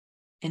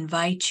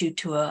invite you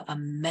to a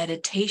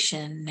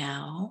meditation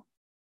now.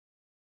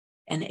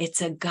 And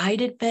it's a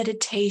guided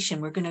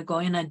meditation. We're going to go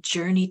on a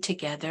journey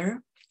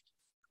together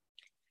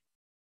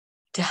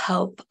to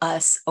help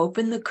us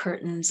open the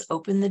curtains,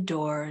 open the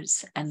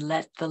doors, and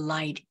let the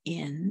light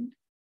in.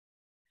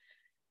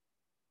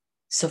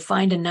 So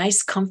find a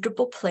nice,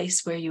 comfortable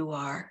place where you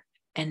are.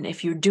 And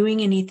if you're doing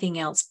anything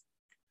else,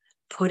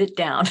 put it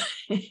down.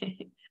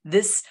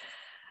 This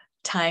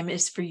time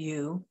is for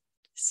you.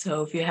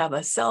 So if you have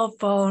a cell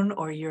phone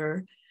or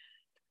you're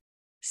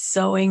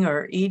sewing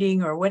or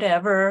eating or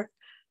whatever,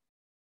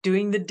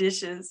 doing the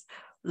dishes,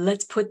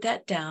 let's put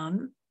that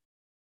down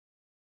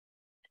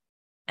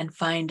and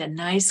find a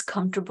nice,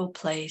 comfortable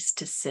place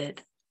to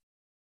sit.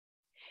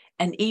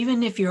 And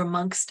even if you're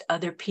amongst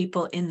other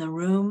people in the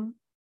room,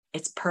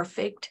 it's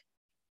perfect,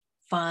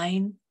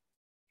 fine.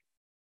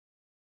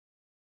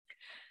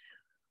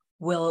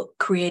 We'll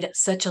create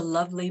such a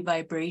lovely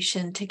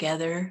vibration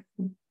together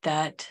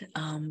that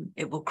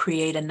it will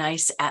create a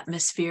nice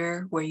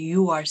atmosphere where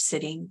you are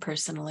sitting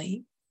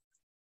personally.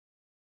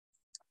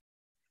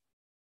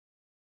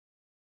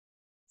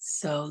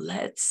 So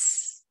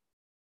let's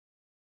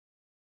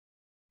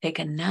take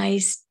a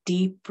nice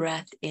deep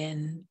breath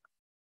in.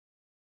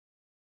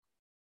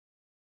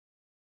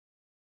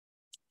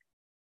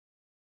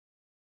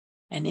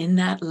 And in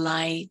that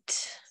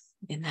light,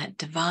 in that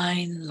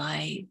divine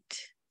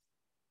light,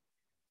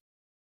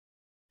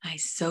 I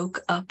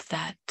soak up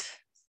that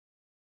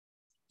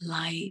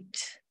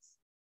light.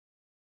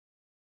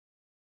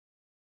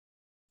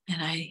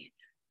 And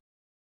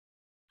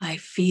I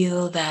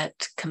feel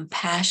that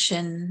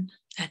compassion,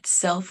 that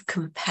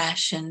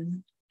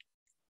self-compassion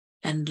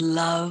and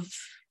love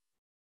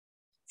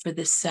for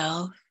the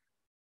self.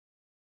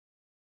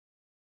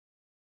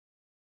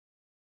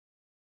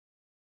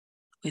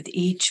 With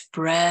each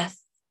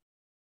breath,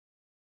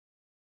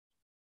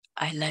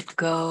 I let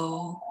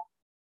go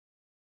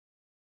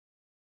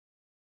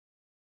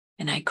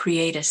and I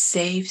create a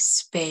safe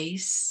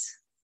space.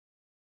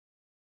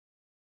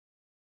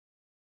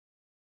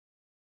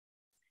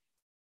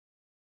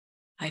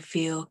 I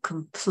feel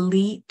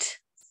complete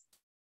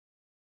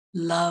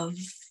love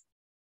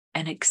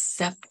and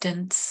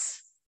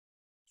acceptance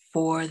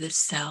for the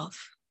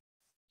self.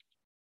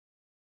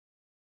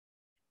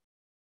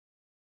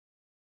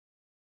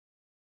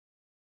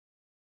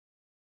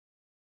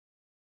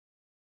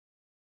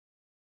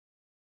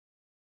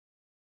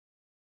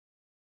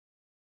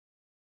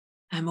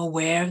 I'm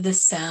aware of the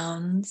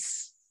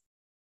sounds.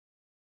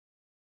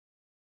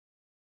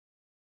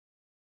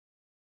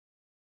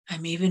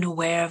 I'm even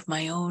aware of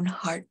my own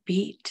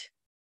heartbeat.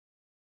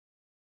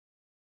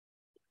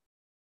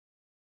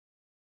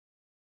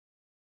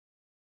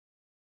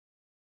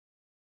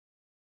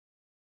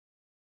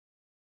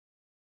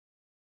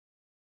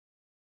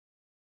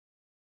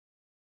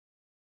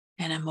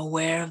 And I'm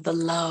aware of the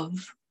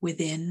love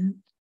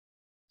within.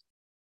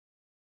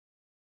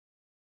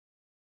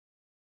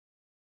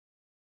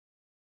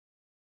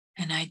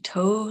 And I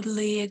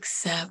totally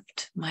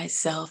accept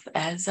myself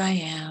as I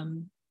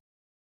am.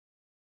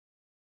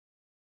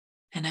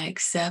 And I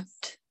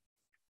accept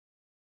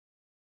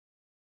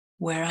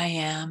where I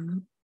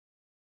am.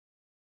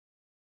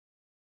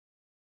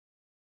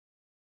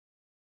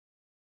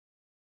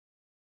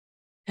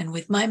 And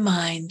with my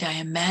mind, I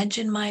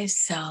imagine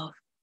myself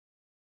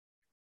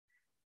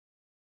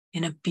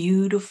in a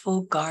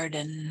beautiful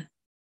garden.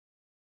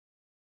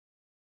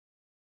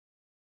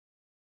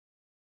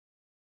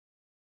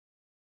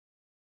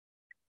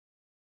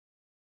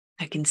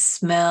 I can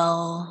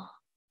smell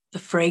the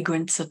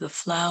fragrance of the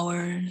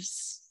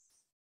flowers.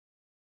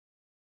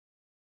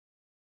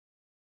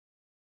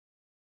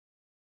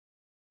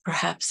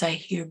 Perhaps I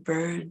hear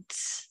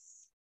birds.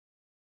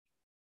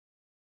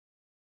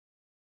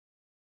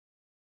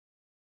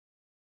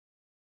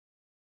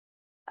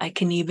 I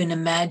can even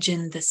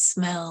imagine the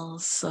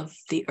smells of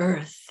the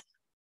earth.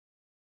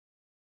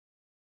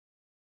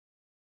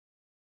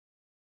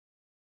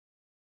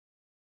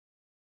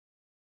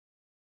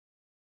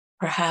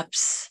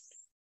 Perhaps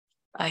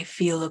I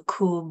feel a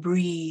cool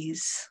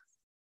breeze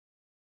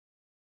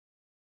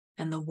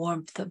and the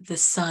warmth of the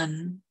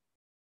sun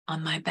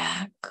on my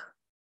back.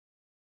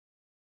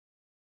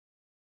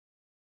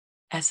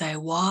 As I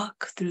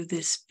walk through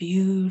this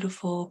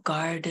beautiful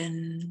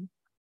garden,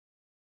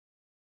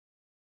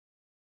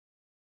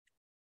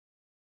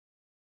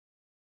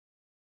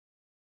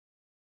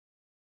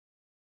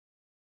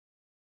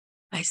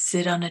 I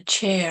sit on a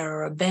chair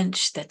or a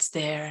bench that's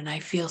there and I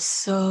feel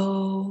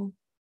so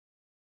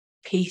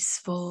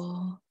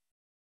peaceful,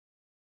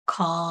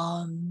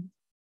 calm,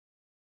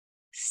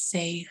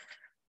 safe.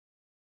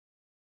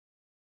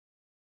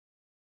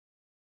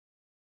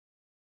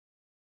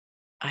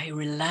 I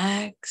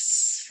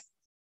relax.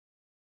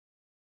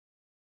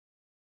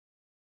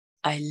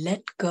 I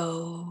let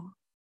go.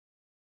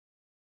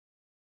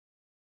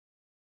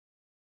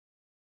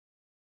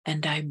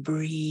 And I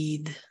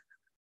breathe.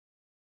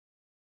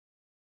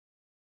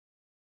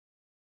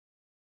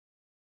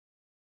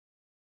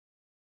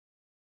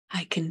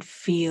 I can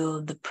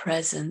feel the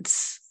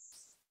presence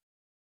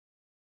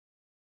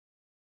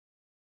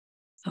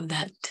of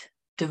that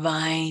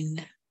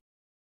divine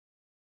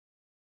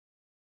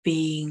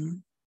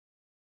being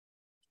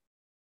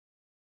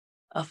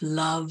of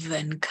love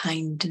and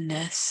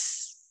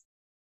kindness,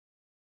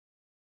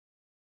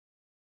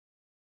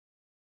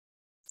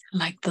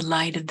 like the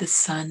light of the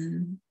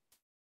sun.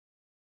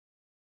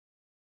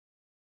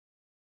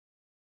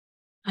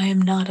 I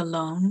am not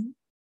alone.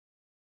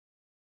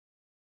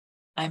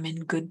 I'm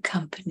in good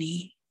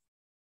company.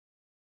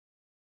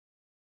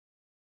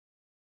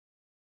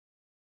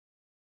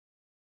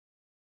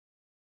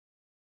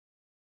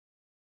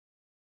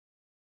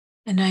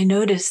 And I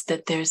notice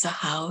that there's a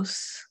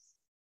house,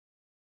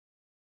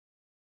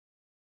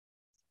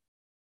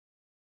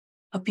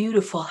 a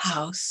beautiful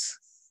house.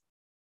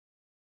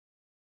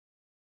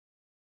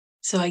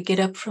 So I get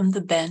up from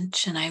the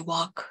bench and I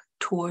walk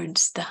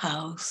towards the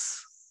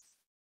house.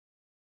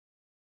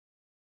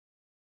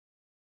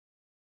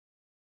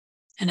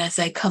 And as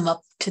I come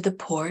up to the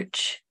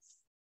porch,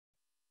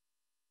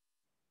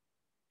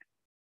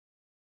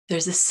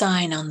 there's a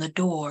sign on the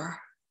door.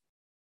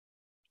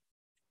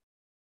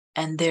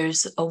 And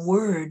there's a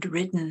word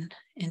written,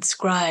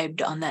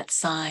 inscribed on that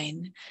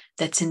sign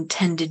that's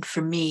intended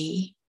for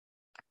me.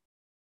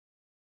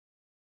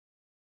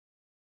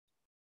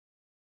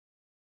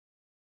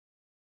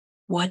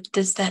 What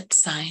does that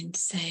sign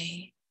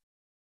say?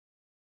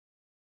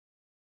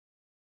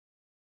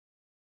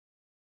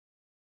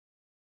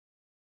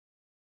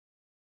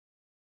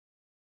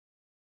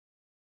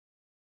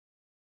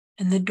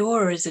 And the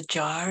door is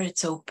ajar,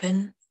 it's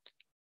open.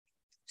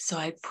 So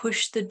I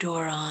push the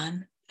door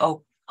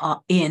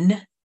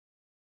in.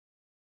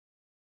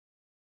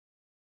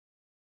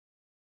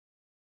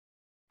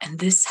 And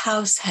this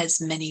house has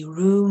many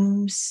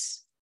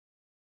rooms.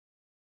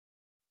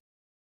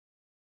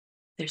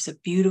 There's a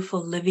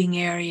beautiful living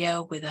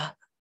area with a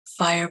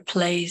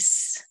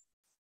fireplace.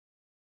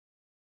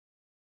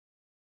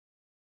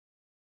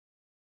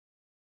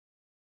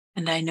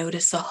 And I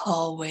notice a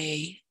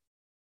hallway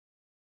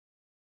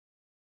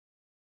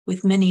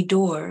with many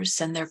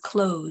doors, and they're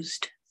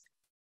closed.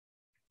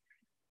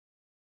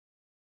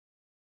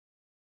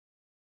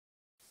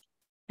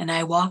 And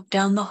I walk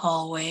down the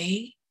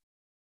hallway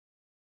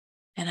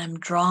and I'm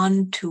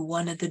drawn to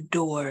one of the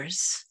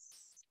doors.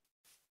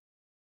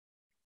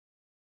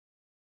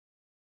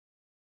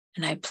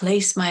 And I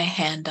place my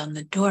hand on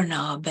the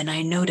doorknob and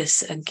I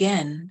notice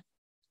again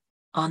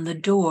on the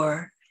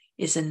door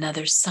is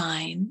another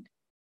sign.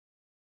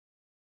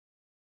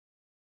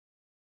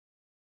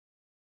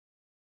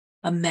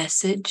 A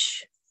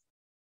message,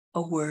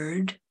 a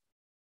word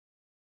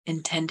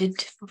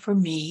intended for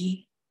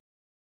me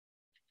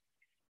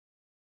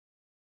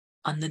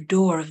on the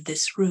door of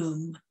this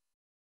room.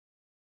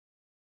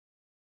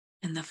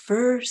 And the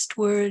first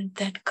word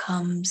that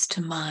comes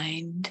to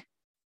mind,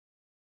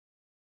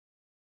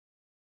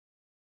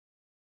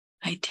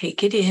 I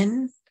take it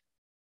in,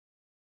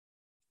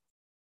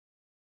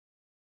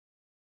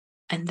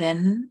 and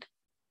then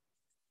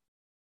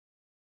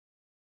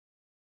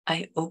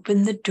I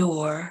open the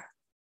door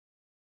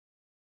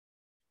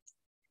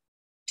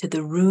to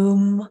the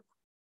room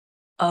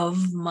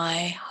of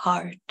my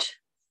heart.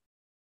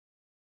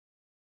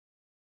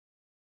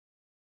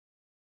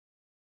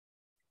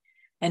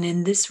 And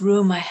in this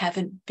room, I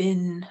haven't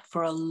been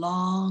for a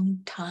long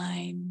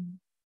time.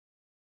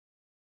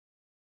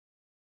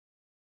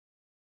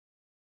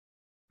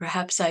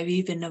 Perhaps I've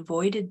even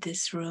avoided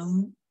this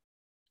room.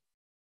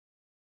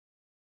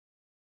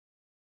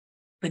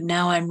 But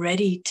now I'm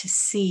ready to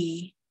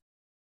see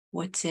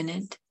what's in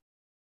it,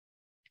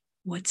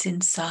 what's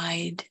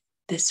inside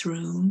this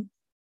room.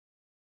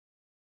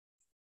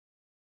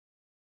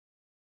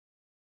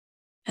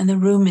 And the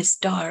room is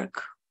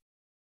dark.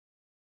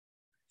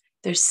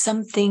 There's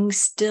something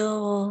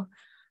still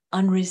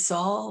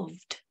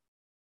unresolved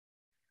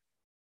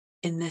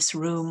in this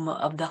room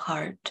of the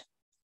heart.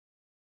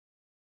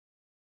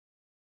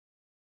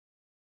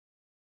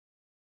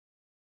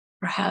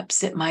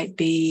 Perhaps it might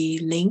be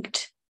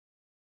linked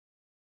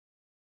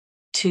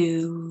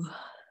to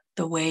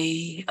the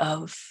way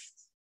of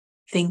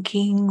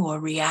thinking or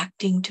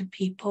reacting to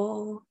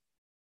people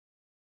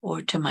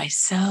or to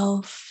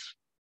myself,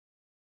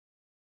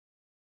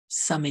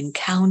 some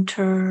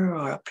encounter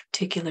or a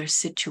particular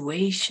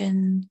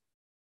situation.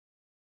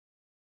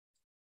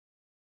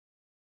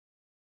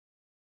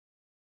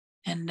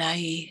 And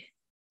I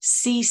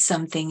see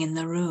something in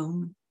the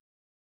room.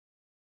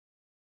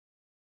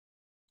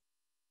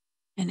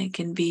 And it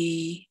can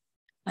be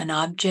an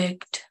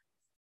object,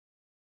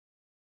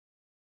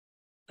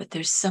 but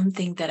there's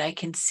something that I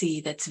can see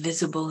that's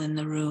visible in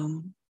the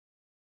room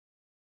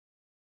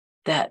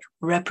that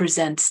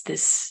represents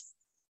this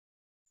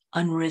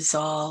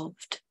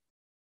unresolved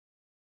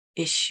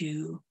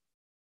issue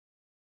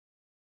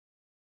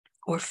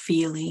or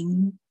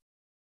feeling.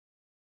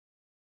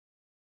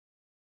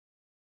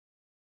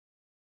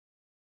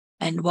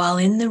 And while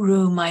in the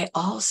room, I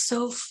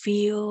also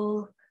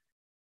feel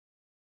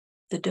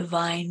the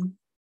divine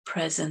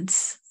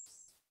presence.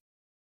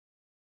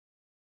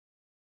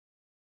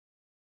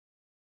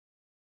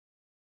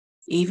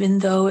 Even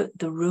though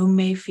the room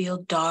may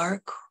feel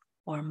dark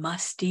or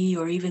musty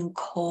or even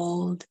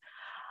cold,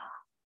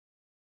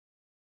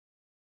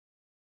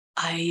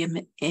 I am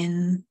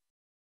in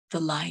the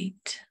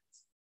light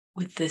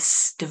with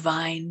this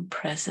divine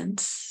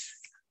presence.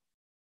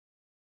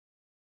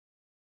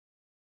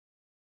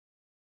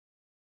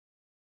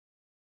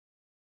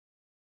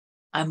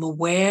 I'm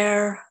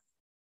aware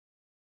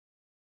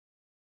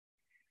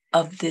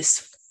of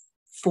this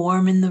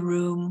form in the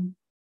room.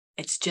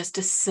 It's just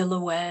a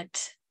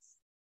silhouette.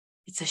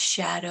 It's a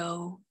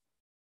shadow.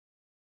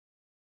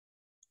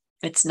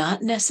 It's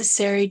not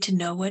necessary to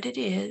know what it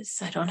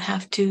is. I don't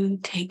have to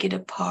take it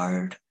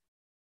apart.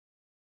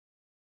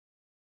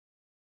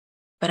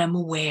 But I'm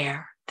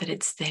aware that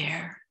it's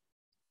there.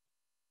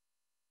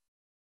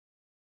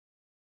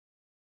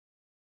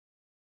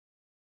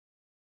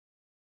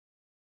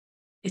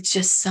 It's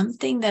just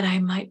something that I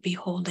might be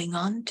holding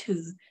on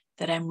to,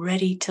 that I'm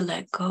ready to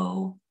let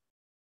go.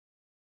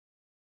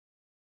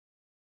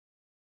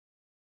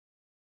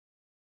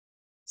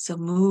 So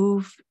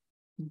move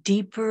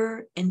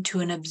deeper into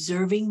an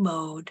observing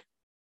mode.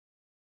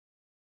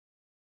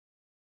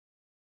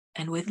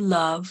 And with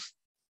love,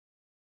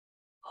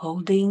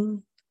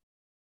 holding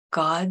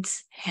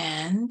God's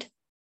hand,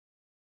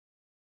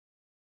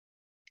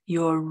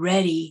 you're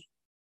ready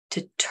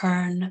to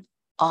turn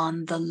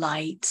on the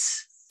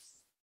lights.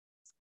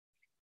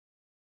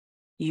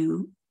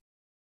 You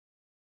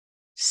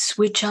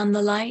switch on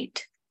the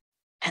light,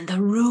 and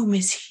the room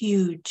is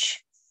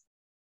huge.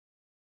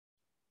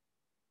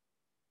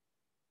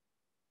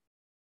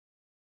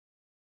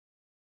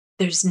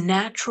 There's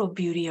natural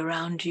beauty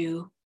around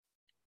you.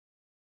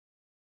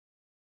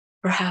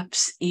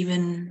 Perhaps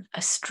even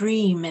a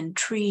stream and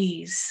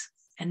trees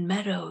and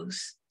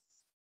meadows.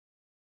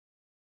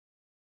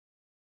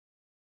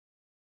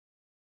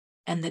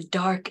 And the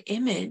dark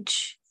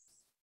image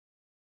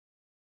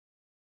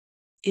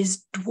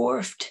is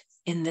dwarfed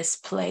in this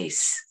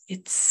place.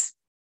 It's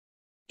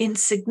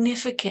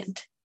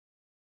insignificant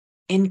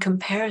in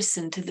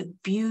comparison to the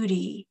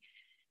beauty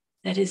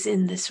that is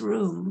in this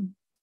room.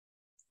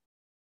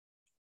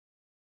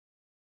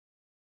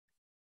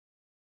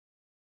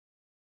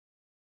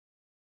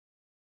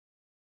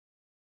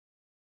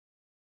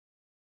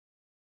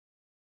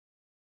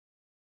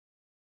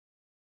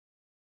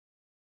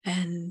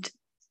 And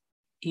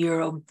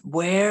you're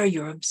aware,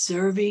 you're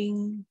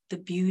observing the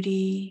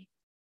beauty.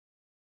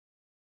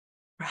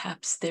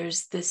 Perhaps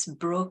there's this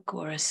brook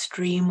or a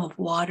stream of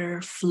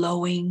water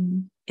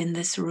flowing in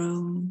this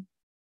room.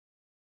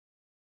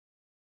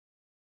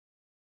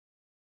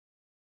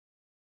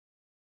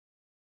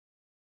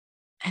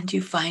 And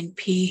you find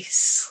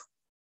peace.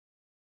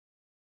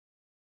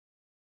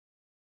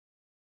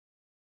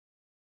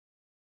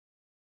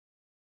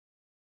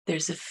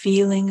 There's a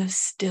feeling of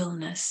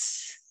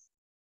stillness,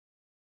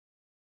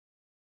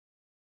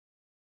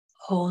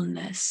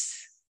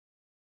 wholeness.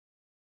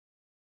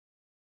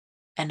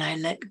 And I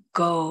let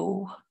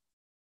go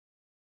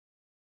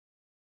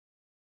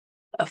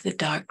of the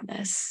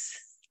darkness.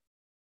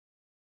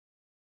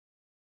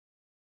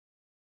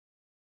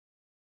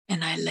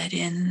 And I let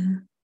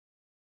in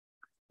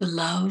the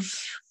love,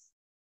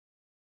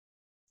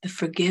 the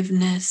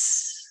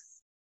forgiveness,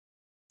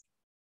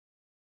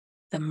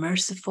 the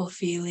merciful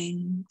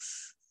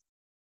feelings.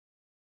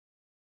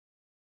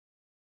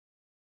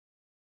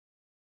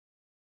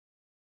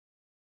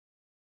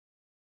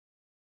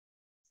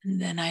 And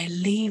then I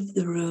leave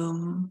the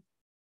room.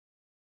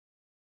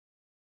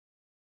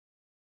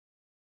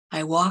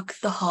 I walk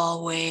the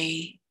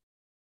hallway.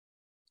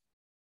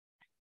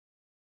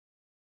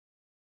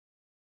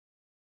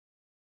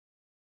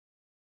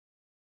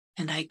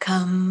 And I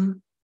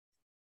come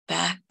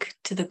back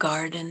to the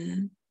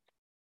garden.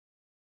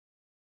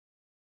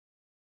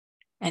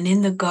 And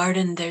in the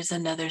garden, there's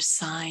another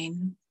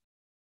sign.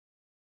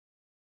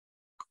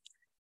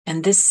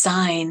 And this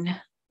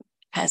sign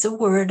has a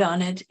word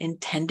on it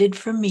intended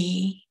for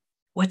me.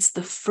 What's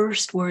the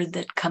first word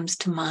that comes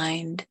to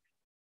mind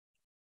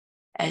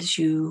as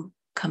you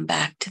come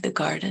back to the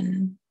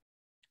garden?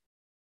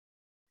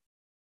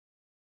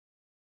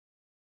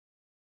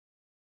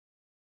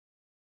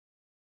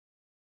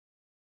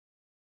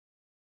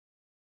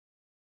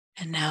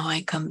 And now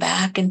I come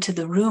back into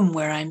the room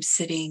where I'm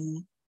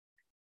sitting,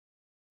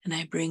 and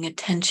I bring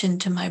attention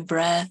to my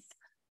breath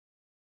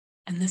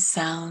and the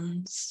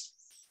sounds.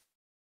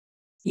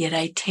 Yet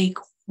I take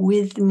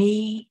with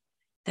me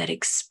that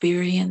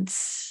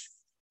experience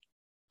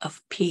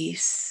of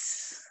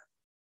peace.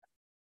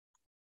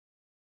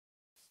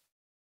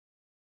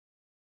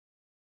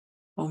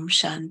 Om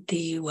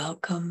Shanti,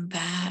 welcome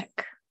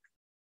back.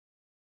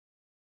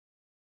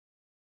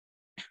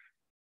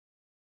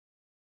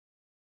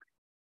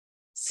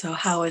 So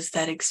how is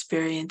that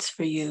experience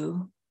for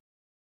you?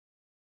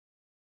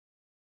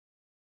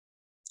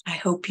 I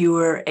hope you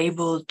were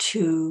able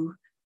to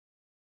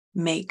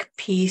make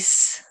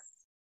peace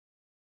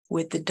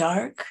with the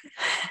dark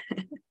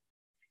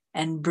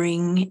and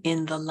bring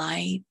in the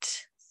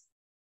light.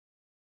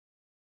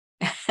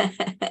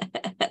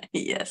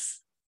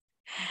 Yes.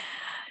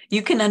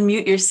 You can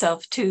unmute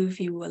yourself too if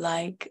you would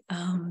like,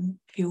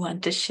 if you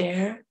want to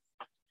share.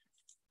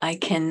 I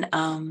can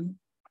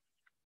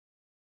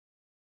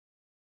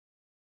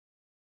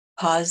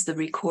pause the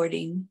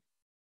recording.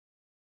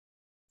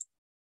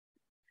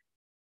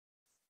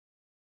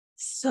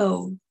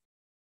 So,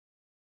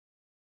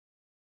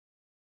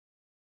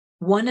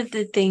 one of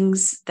the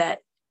things that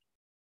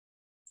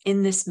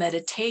in this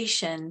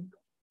meditation,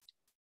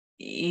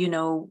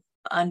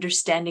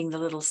 understanding the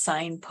little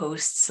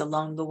signposts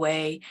along the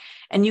way,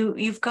 and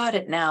you've got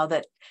it now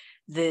that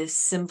the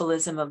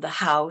symbolism of the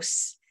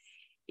house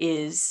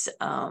is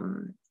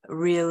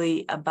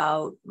really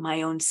about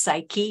my own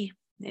psyche.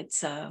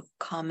 It's a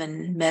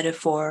common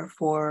metaphor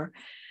for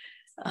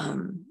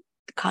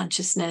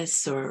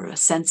consciousness or a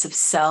sense of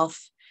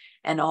self,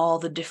 and all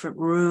the different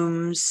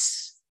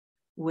rooms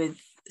with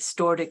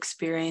stored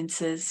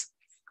experiences.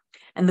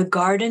 And the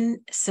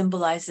garden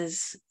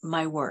symbolizes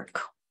my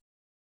work,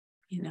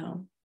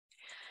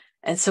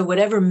 And so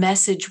whatever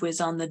message was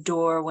on the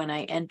door when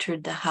I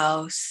entered the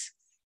house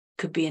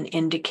could be an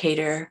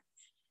indicator,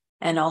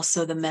 and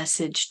also the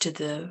message to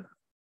the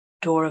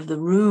door of the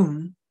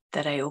room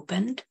that I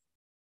opened.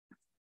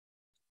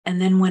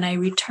 And then when I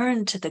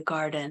return to the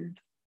garden,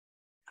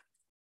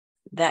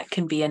 that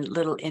can be a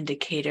little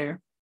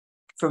indicator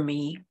for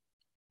me.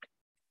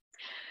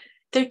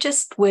 They're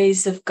just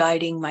ways of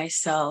guiding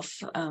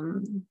myself.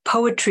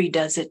 Poetry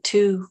does it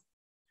too.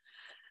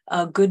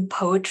 Good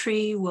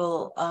poetry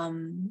will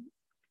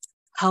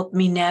help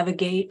me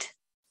navigate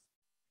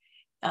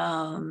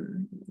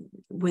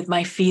with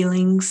my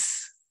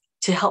feelings,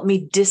 to help me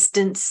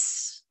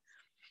distance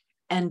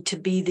and to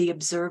be the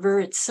observer.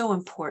 It's so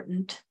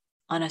important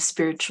on a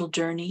spiritual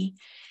journey.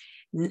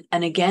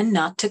 And again,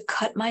 not to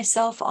cut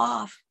myself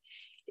off.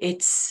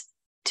 It's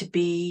to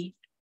be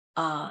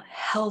in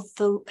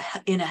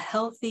a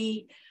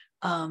healthy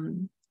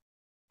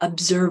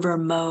observer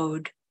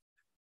mode.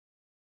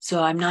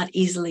 So I'm not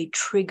easily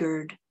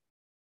triggered,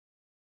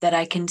 that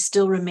I can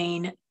still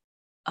remain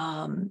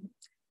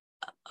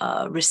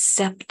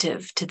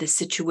receptive to the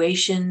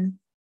situation,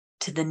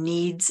 to the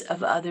needs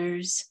of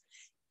others,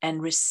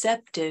 and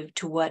receptive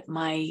to what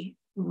my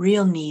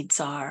real needs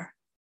are.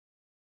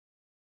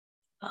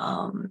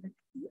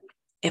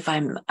 If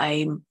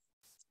I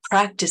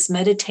practice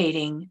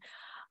meditating,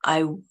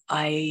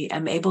 I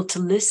am able to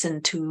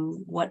listen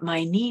to what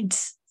my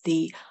needs,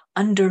 the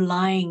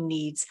underlying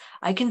needs.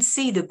 I can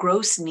see the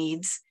gross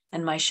needs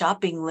and my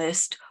shopping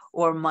list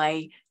or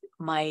my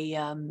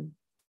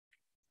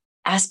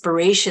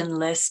aspiration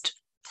list,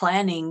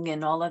 planning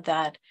and all of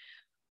that.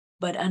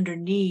 But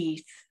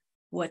underneath,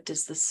 what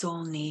does the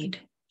soul need?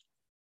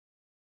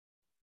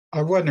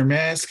 I wonder, may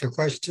I ask a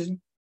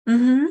question?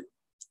 Mm-hmm.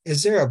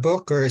 Is there a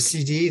book or a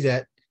CD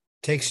that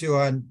takes you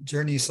on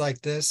journeys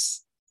like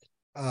this,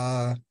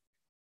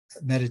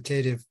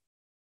 meditative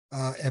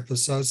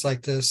episodes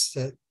like this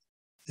that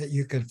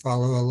you can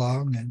follow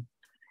along? And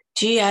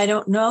Gee, I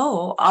don't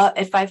know.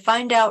 If I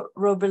find out,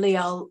 Roberly,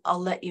 I'll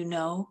let you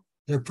know.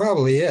 there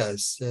probably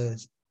is.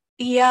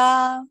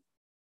 Yeah.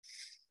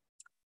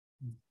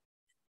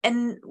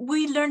 And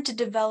we learn to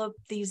develop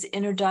these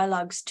inner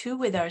dialogues too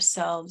with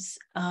ourselves.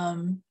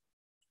 And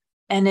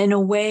in a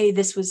way,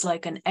 this was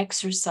like an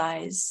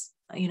exercise,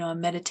 a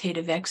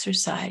meditative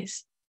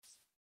exercise,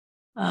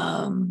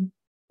 to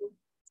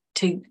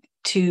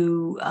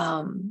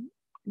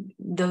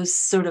those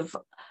sort of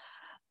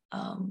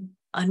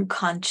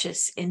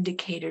unconscious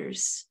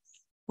indicators.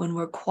 When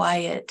we're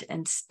quiet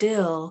and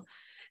still,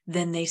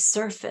 then they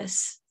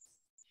surface.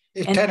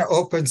 It kind of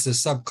opens the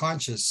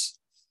subconscious.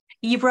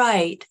 You're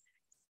right.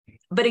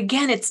 But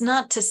again, it's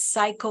not to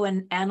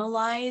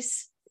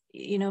psychoanalyze.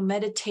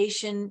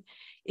 Meditation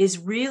is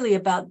really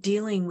about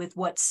dealing with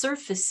what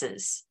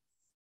surfaces,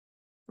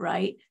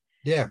 right?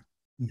 Yeah.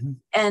 Mm-hmm.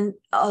 And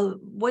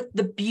what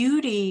the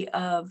beauty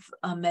of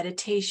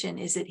meditation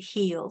is, it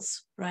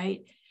heals,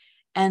 right?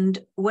 And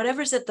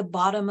whatever's at the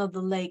bottom of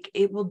the lake,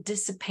 it will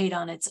dissipate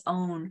on its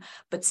own.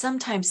 But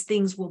sometimes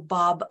things will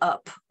bob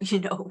up,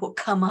 will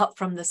come up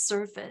from the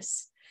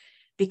surface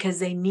because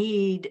they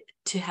need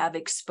to have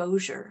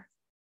exposure.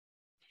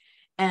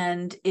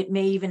 And it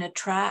may even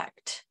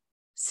attract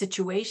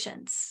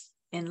situations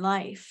in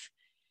life.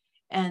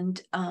 And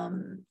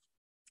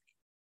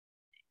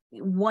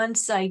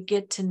once I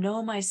get to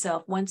know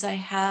myself, once I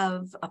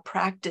have a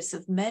practice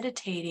of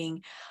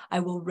meditating,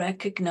 I will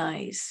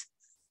recognize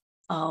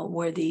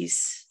where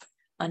these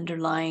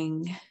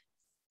underlying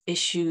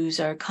issues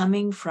are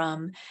coming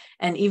from.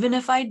 And even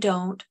if I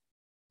don't,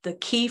 the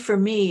key for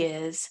me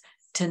is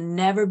to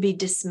never be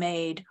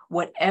dismayed.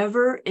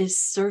 Whatever is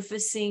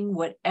surfacing,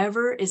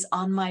 whatever is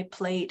on my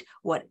plate,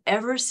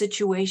 whatever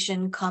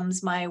situation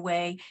comes my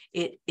way,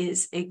 it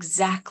is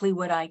exactly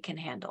what I can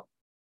handle.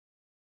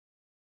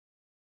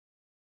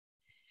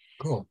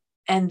 Cool.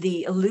 And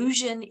the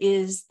illusion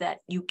is that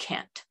you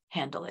can't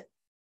handle it.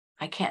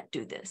 I can't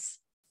do this.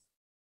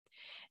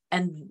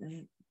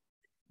 And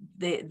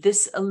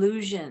this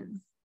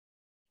illusion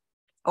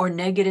or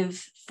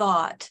negative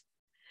thought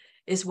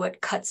is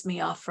what cuts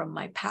me off from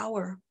my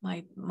power.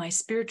 My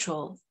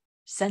spiritual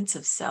sense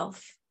of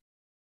self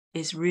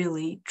is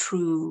really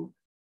true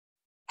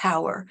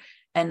power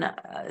and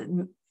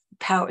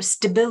power,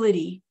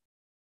 stability,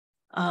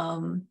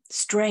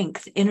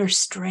 strength, inner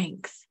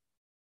strength,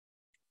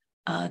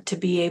 to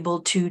be able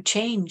to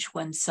change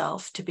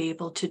oneself, to be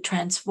able to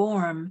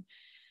transform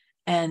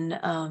and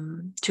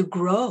to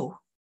grow,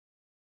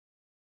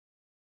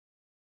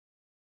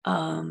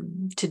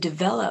 to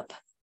develop,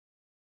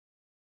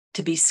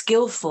 to be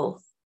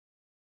skillful,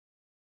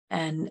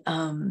 and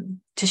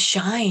to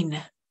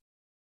shine.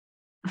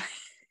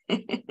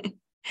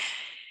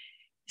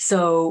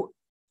 So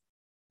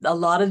a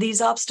lot of these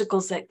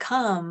obstacles that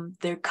come,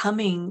 they're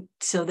coming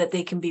so that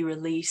they can be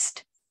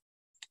released.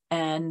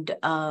 And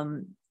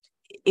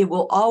it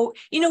will all,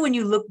 when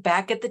you look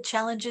back at the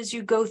challenges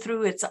you go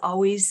through, it's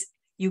always,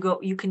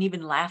 you can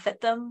even laugh at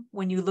them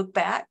when you look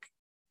back.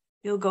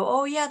 You'll go,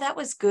 oh yeah, that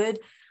was good.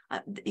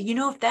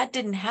 If that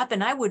didn't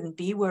happen, I wouldn't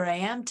be where I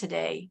am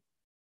today.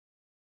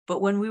 But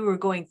when we were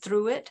going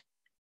through it,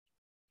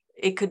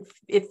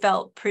 it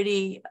felt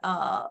pretty,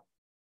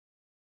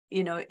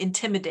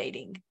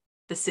 intimidating,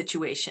 the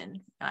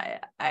situation.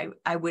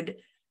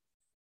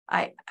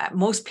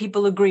 Most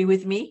people agree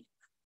with me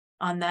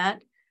on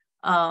that.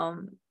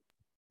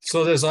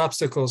 So those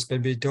obstacles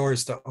can be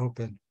doors to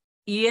open.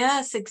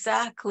 Yes,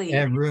 exactly.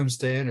 And rooms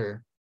to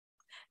enter.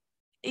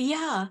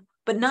 Yeah,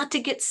 but not to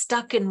get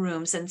stuck in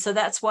rooms. And so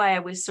that's why I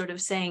was sort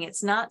of saying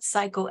it's not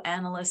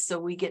psychoanalysts, so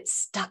we get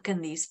stuck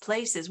in these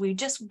places. We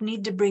just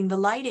need to bring the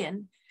light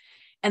in,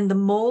 and the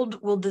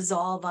mold will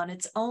dissolve on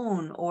its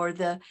own. Or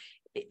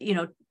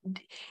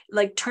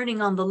like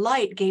turning on the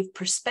light gave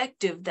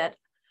perspective that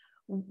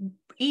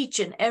each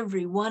and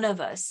every one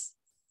of us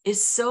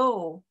is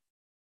so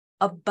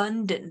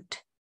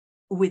abundant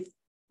with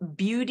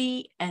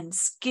beauty and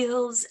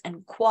skills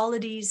and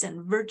qualities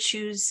and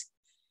virtues,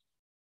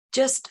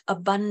 just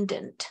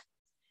abundant.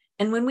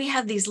 And when we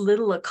have these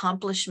little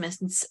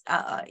accomplishments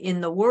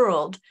in the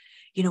world,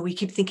 we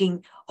keep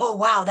thinking, oh,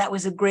 wow, that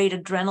was a great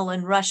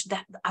adrenaline rush.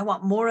 That I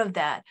want more of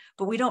that.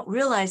 But we don't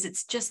realize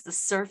it's just the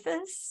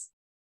surface.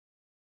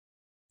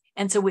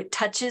 And so it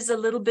touches a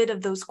little bit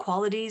of those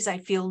qualities. I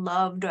feel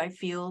loved, or I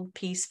feel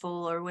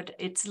peaceful, or what.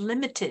 It's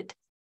limited.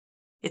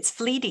 It's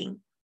fleeting.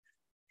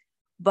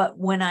 But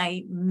when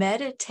I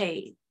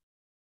meditate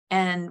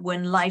And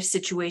when life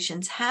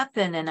situations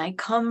happen, and I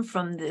come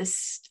from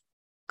this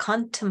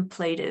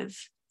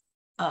contemplative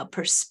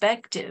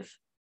perspective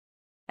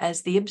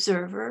as the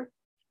observer,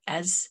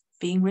 as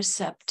being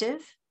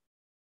receptive,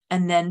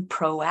 and then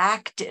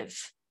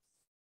proactive,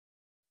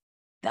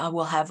 I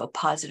will have a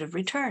positive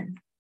return,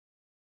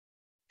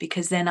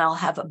 because then I'll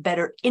have a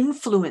better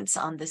influence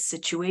on the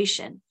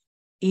situation,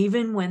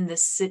 even when the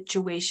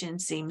situation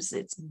seems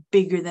it's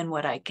bigger than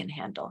what I can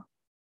handle,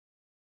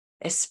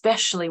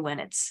 especially when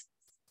it's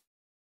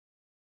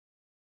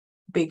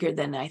bigger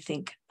than I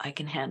think I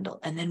can handle.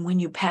 And then when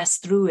you pass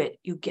through it,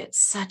 you get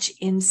such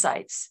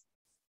insights,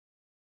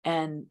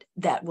 and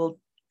that will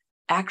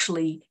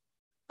actually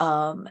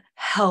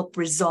help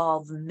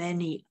resolve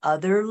many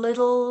other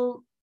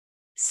little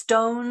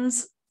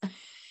stones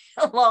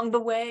along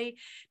the way,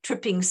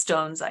 tripping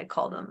stones, I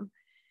call them,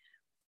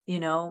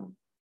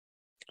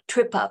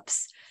 trip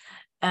ups.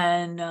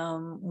 And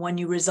when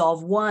you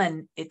resolve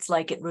one, it's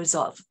like it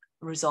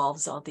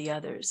resolves all the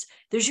others.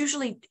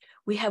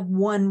 We have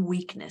one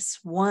weakness,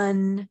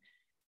 one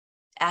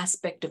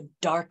aspect of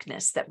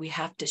darkness that we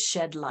have to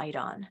shed light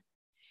on.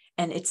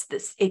 And it's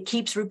this, it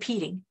keeps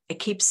repeating, it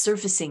keeps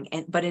surfacing,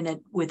 but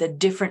with a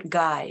different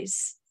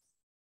guise,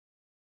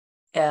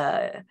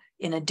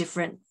 in a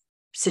different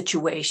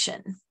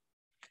situation.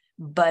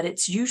 But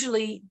it's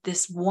usually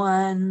this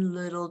one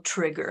little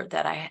trigger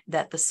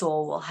that the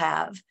soul will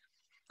have.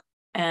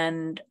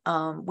 And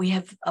we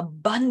have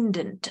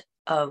abundant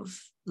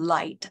of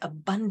light,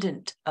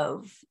 abundant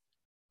of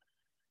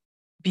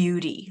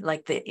beauty,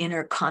 like the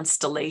inner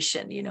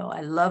constellation.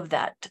 I love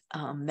that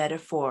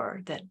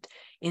metaphor, that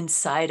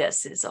inside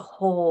us is a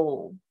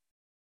whole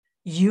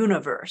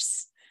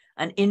universe,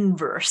 an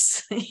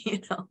inverse,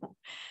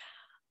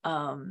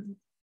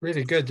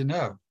 Really good to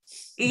know.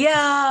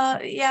 Yeah,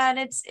 and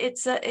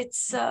it's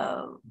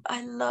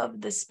I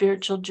love the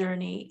spiritual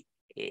journey,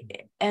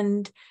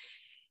 and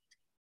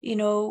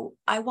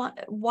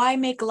why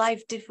make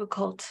life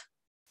difficult,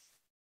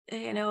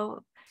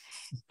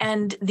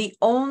 and the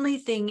only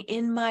thing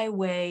in my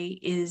way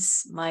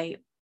is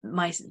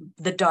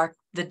the dark.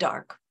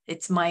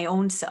 It's my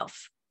own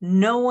self.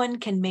 No one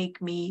can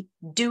make me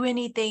do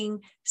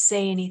anything,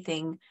 say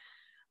anything,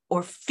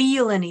 or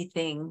feel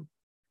anything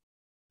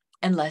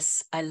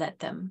unless I let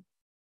them.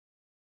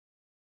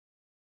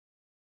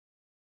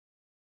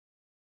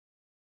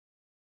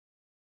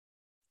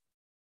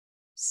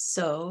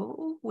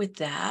 So with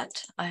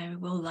that, I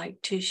will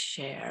like to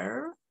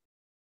share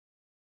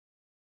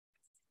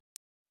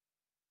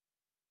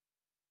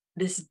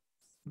this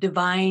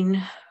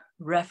divine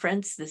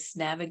reference, this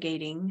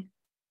navigating.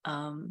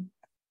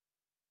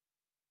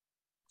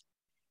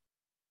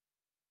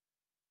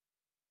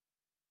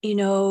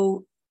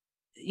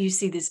 You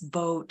see this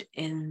boat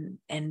and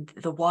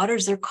the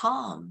waters are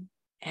calm,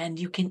 and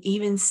you can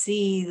even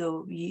see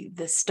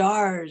the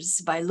stars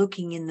by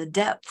looking in the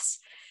depths.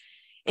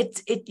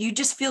 You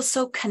just feel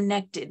so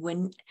connected.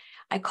 When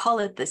I call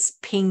it this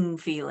ping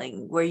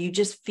feeling, where you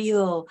just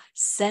feel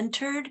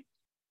centered,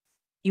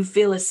 you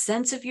feel a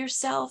sense of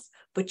yourself,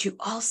 but you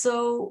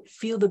also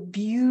feel the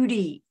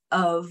beauty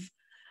of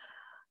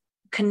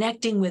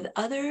connecting with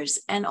others,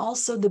 and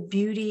also the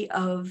beauty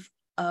of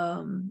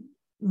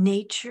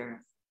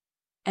nature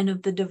and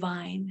of the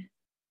divine.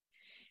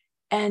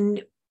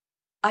 And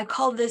I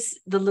call this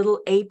the little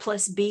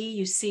A+B.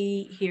 You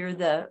see here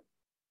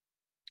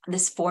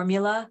this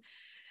formula.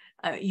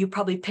 You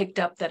probably picked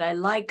up that I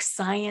like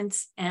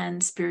science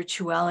and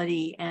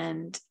spirituality,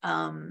 and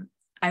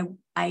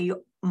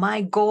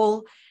my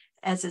goal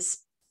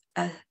as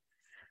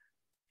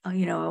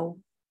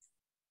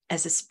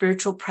a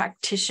spiritual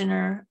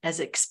practitioner, as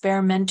an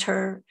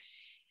experimenter,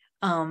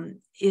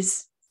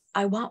 is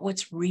I want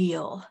what's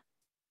real.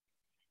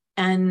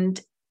 And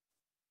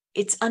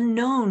it's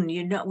unknown,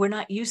 we're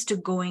not used to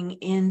going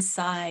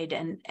inside.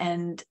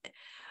 And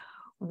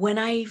when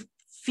I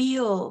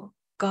feel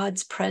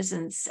God's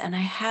presence and I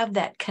have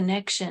that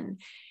connection,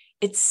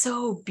 it's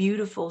so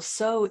beautiful,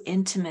 so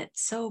intimate,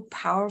 so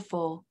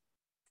powerful.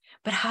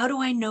 But how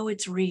do I know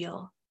it's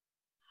real?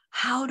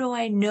 How do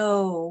I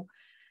know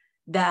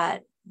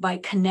that by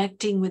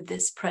connecting with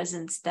this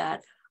presence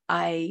that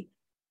I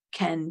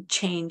can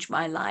change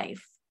my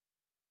life,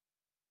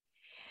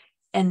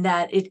 and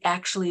that it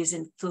actually is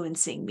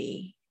influencing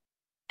me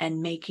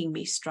and making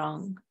me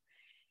strong?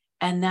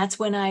 And that's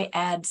when I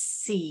add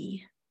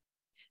C.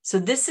 So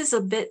this is a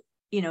bit,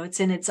 it's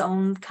in its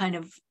own kind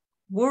of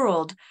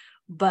world,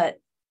 but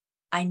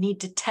I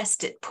need to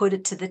test it, put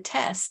it to the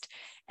test,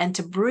 and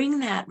to bring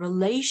that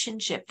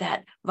relationship,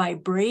 that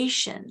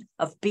vibration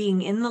of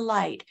being in the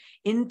light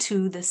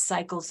into the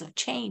cycles of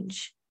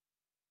change.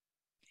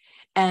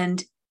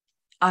 And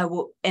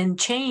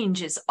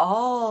change is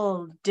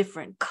all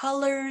different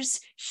colors,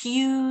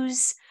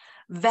 hues,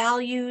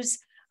 values,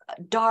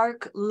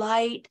 dark,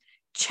 light,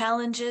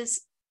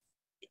 challenges,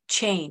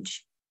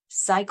 change,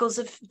 cycles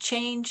of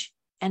change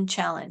and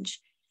challenge.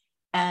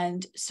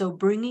 And so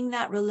bringing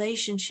that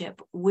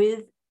relationship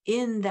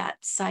within that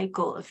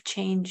cycle of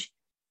change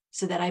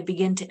so that I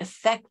begin to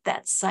affect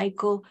that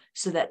cycle,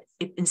 so that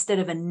instead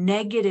of a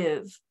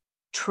negative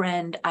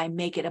trend, I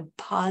make it a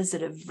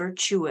positive,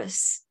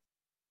 virtuous,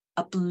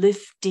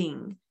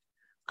 uplifting,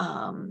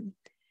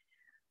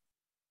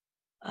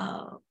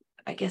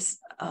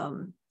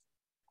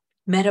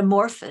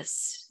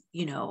 metamorphosis,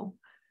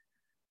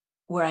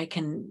 where I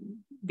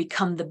can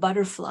become the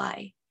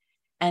butterfly.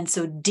 And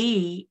so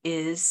D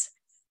is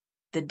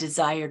the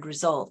desired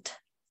result,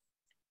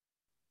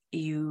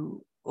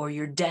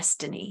 your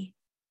destiny.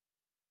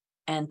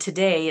 And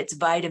today it's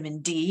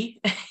vitamin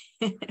D.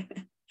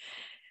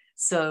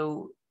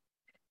 So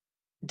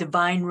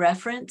divine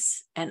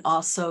reference and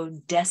also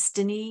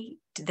destiny,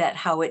 that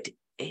how it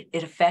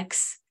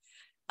affects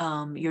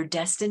your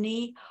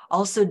destiny.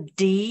 Also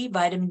D,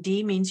 vitamin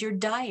D means your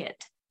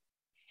diet.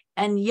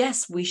 And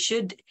yes, we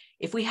should,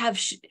 if we have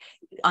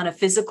on a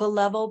physical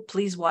level,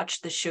 please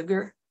watch the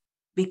sugar,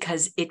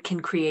 because it can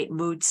create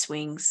mood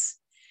swings.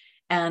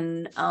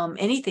 And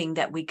anything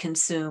that we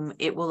consume,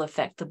 it will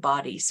affect the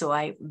body.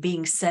 So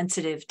being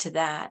sensitive to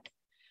that,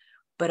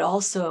 but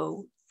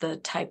also the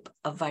type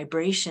of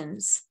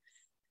vibrations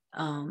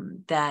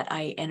that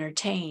I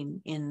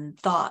entertain in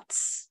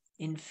thoughts,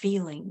 in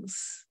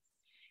feelings,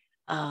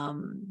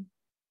 and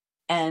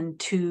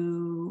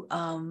to,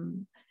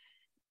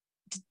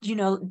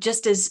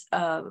 just as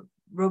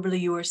Roberly,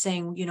 you were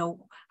saying,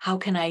 how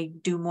can I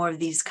do more of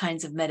these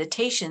kinds of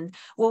meditation?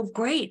 Well,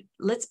 great.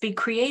 Let's be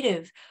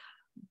creative.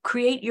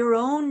 Create your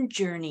own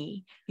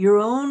journey, your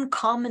own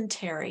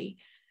commentary,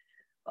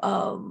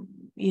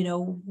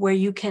 where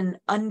you can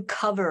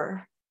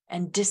uncover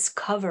and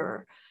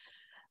discover,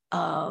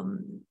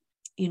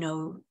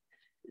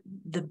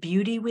 the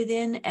beauty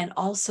within, and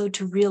also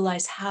to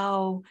realize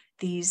how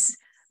these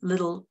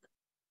little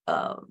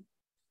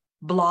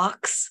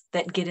blocks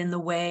that get in the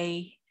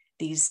way,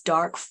 these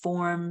dark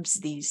forms,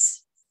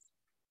 these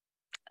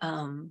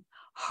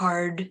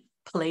hard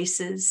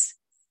places,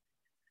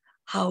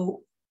 how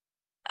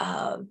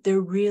they're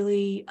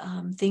really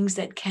things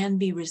that can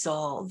be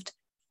resolved.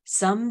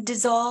 Some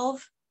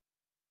dissolve,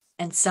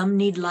 and some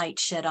need light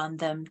shed on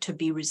them to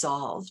be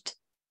resolved.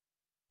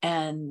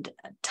 And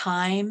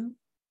time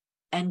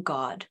and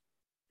God,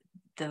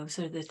 those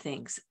are the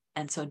things.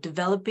 And so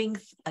developing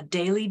a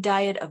daily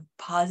diet of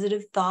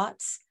positive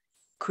thoughts,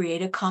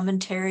 create a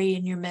commentary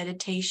in your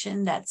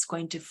meditation that's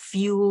going to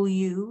fuel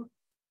you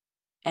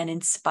and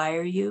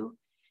inspire you,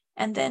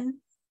 and then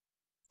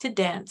to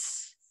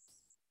dance.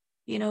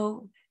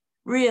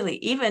 Really,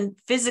 even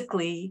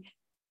physically,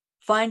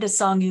 find a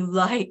song you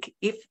like,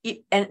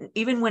 and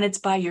even when it's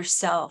by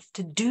yourself,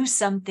 to do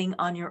something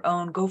on your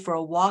own. Go for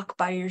a walk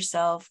by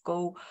yourself,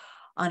 go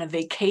on a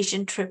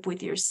vacation trip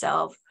with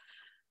yourself,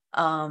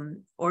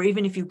 or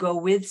even if you go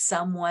with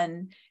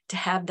someone, to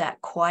have that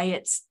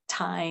quiet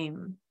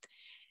time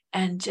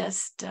and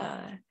just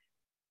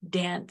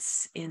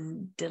dance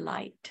in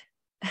delight.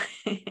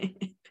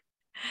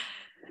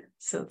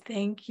 So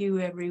thank you,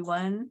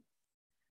 everyone.